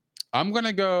 6.5. I'm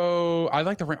gonna go. I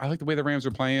like the way the Rams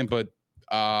are playing, but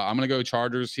I'm gonna go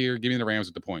Chargers here. Give me the Rams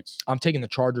with the points. I'm taking the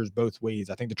Chargers both ways.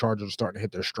 I think the Chargers are starting to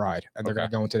hit their stride, and they're gonna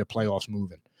go into the playoffs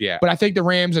moving. Yeah, but I think the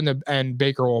Rams and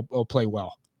Baker will play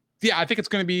well. Yeah, I think it's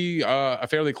gonna be a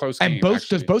fairly close game. And does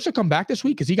Bosa come back this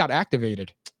week? Because he got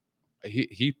activated.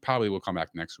 He probably will come back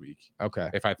next week. Okay.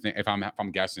 If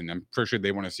I'm guessing, I'm pretty sure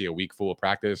they want to see a week full of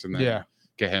practice and then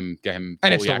get him. And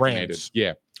it's the Rams.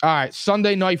 Yeah. All right.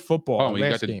 Sunday night football.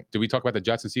 Did we talk about the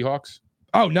Jets and Seahawks?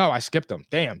 Oh no, I skipped them.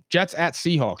 Damn. Jets at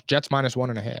Seahawks. Jets minus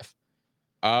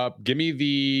 1.5. Give me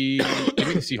the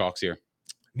Seahawks here.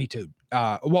 Me too.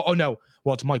 Well,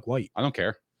 it's Mike White. I don't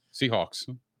care. Seahawks.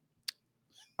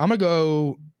 I'm gonna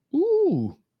go.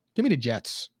 Ooh, give me the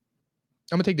Jets.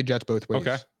 I'm gonna take the Jets both ways.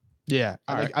 Okay. Yeah,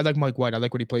 I like Mike White. I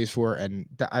like what he plays for, and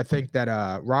I think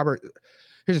that Robert.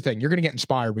 Here's the thing: you're gonna get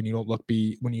inspired when you don't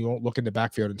look in the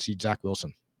backfield and see Zach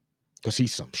Wilson, because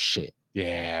he's some shit.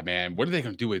 Yeah, man. What are they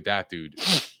gonna do with that dude?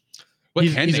 What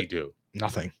can they do?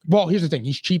 Nothing. Well, here's the thing: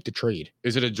 he's cheap to trade.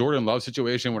 Is it a Jordan Love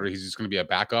situation where he's just gonna be a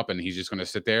backup and he's just gonna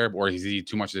sit there, or is he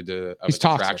too much of a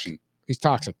distraction? He's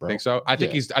toxic, bro. Think so? I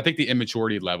think the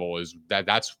immaturity level is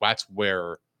that's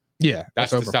where. Yeah, that's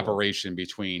the separation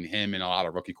between him and a lot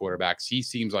of rookie quarterbacks. He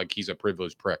seems like he's a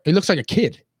privileged prick. He looks like a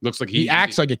kid. Looks like he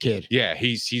acts like a kid. Yeah,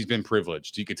 he's been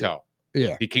privileged. You could tell.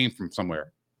 Yeah, he came from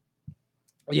somewhere.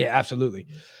 Yeah, absolutely.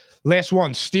 Last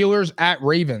one: Steelers at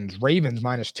Ravens. Ravens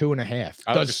minus 2.5.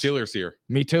 I like the Steelers here.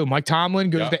 Me too. Mike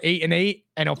Tomlin goes to 8-8,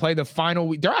 and he'll play the final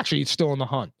week. They're actually still in the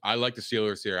hunt. I like the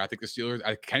Steelers here. I think the Steelers.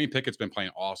 Kenny Pickett's been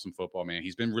playing awesome football, man.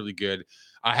 He's been really good.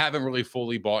 I haven't really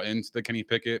fully bought into the Kenny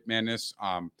Pickett madness,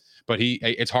 but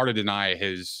it's hard to deny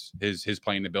his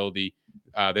playing ability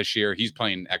this year. He's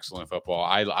playing excellent football.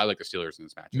 I like the Steelers in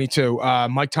this match. Me too.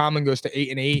 Mike Tomlin goes to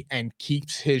 8-8 and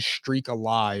keeps his streak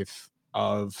alive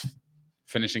of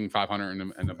finishing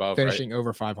 500 and above, finishing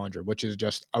over 500, which is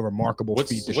just a remarkable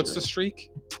feat. What's the streak?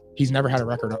 He's never had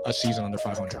a season under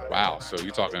 500. Wow, so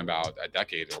you're talking about a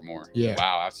decade or more. Yeah.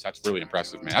 Wow, that's really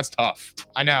impressive, man. That's tough.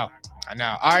 I know.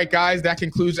 All right, guys, that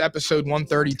concludes episode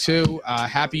 132.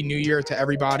 Happy New Year to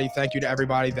everybody. Thank you to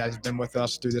everybody that has been with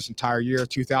us through this entire year.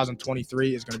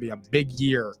 2023 is going to be a big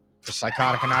year for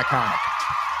Psychotic and Iconic.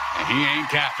 And he ain't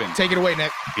capping. Take it away,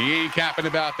 Nick. He ain't capping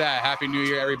about that. Happy New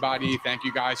Year, everybody. Thank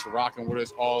you guys for rocking with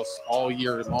us all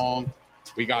year long.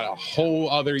 We got a whole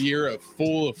other year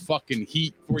full of fucking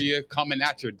heat for you coming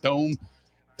at your dome.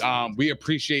 We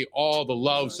appreciate all the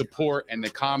love, support, and the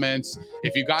comments.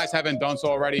 If you guys haven't done so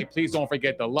already, please don't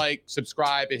forget to like,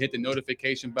 subscribe, and hit the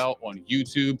notification bell on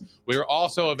YouTube. We're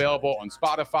also available on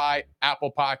Spotify,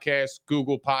 Apple Podcasts,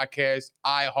 Google Podcasts,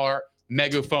 iHeart,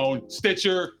 Megaphone,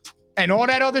 Stitcher, and all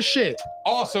that other shit.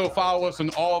 Also, follow us on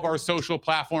all of our social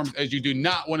platforms, as you do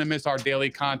not want to miss our daily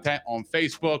content on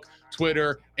Facebook,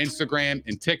 Twitter, Instagram,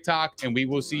 and TikTok. And we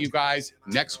will see you guys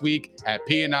next week at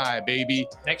P&I, baby.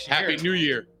 Next year. Happy New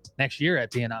Year. Next year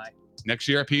at P&I. Next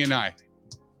year at P&I.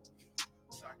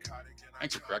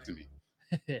 Thanks for correcting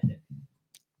me.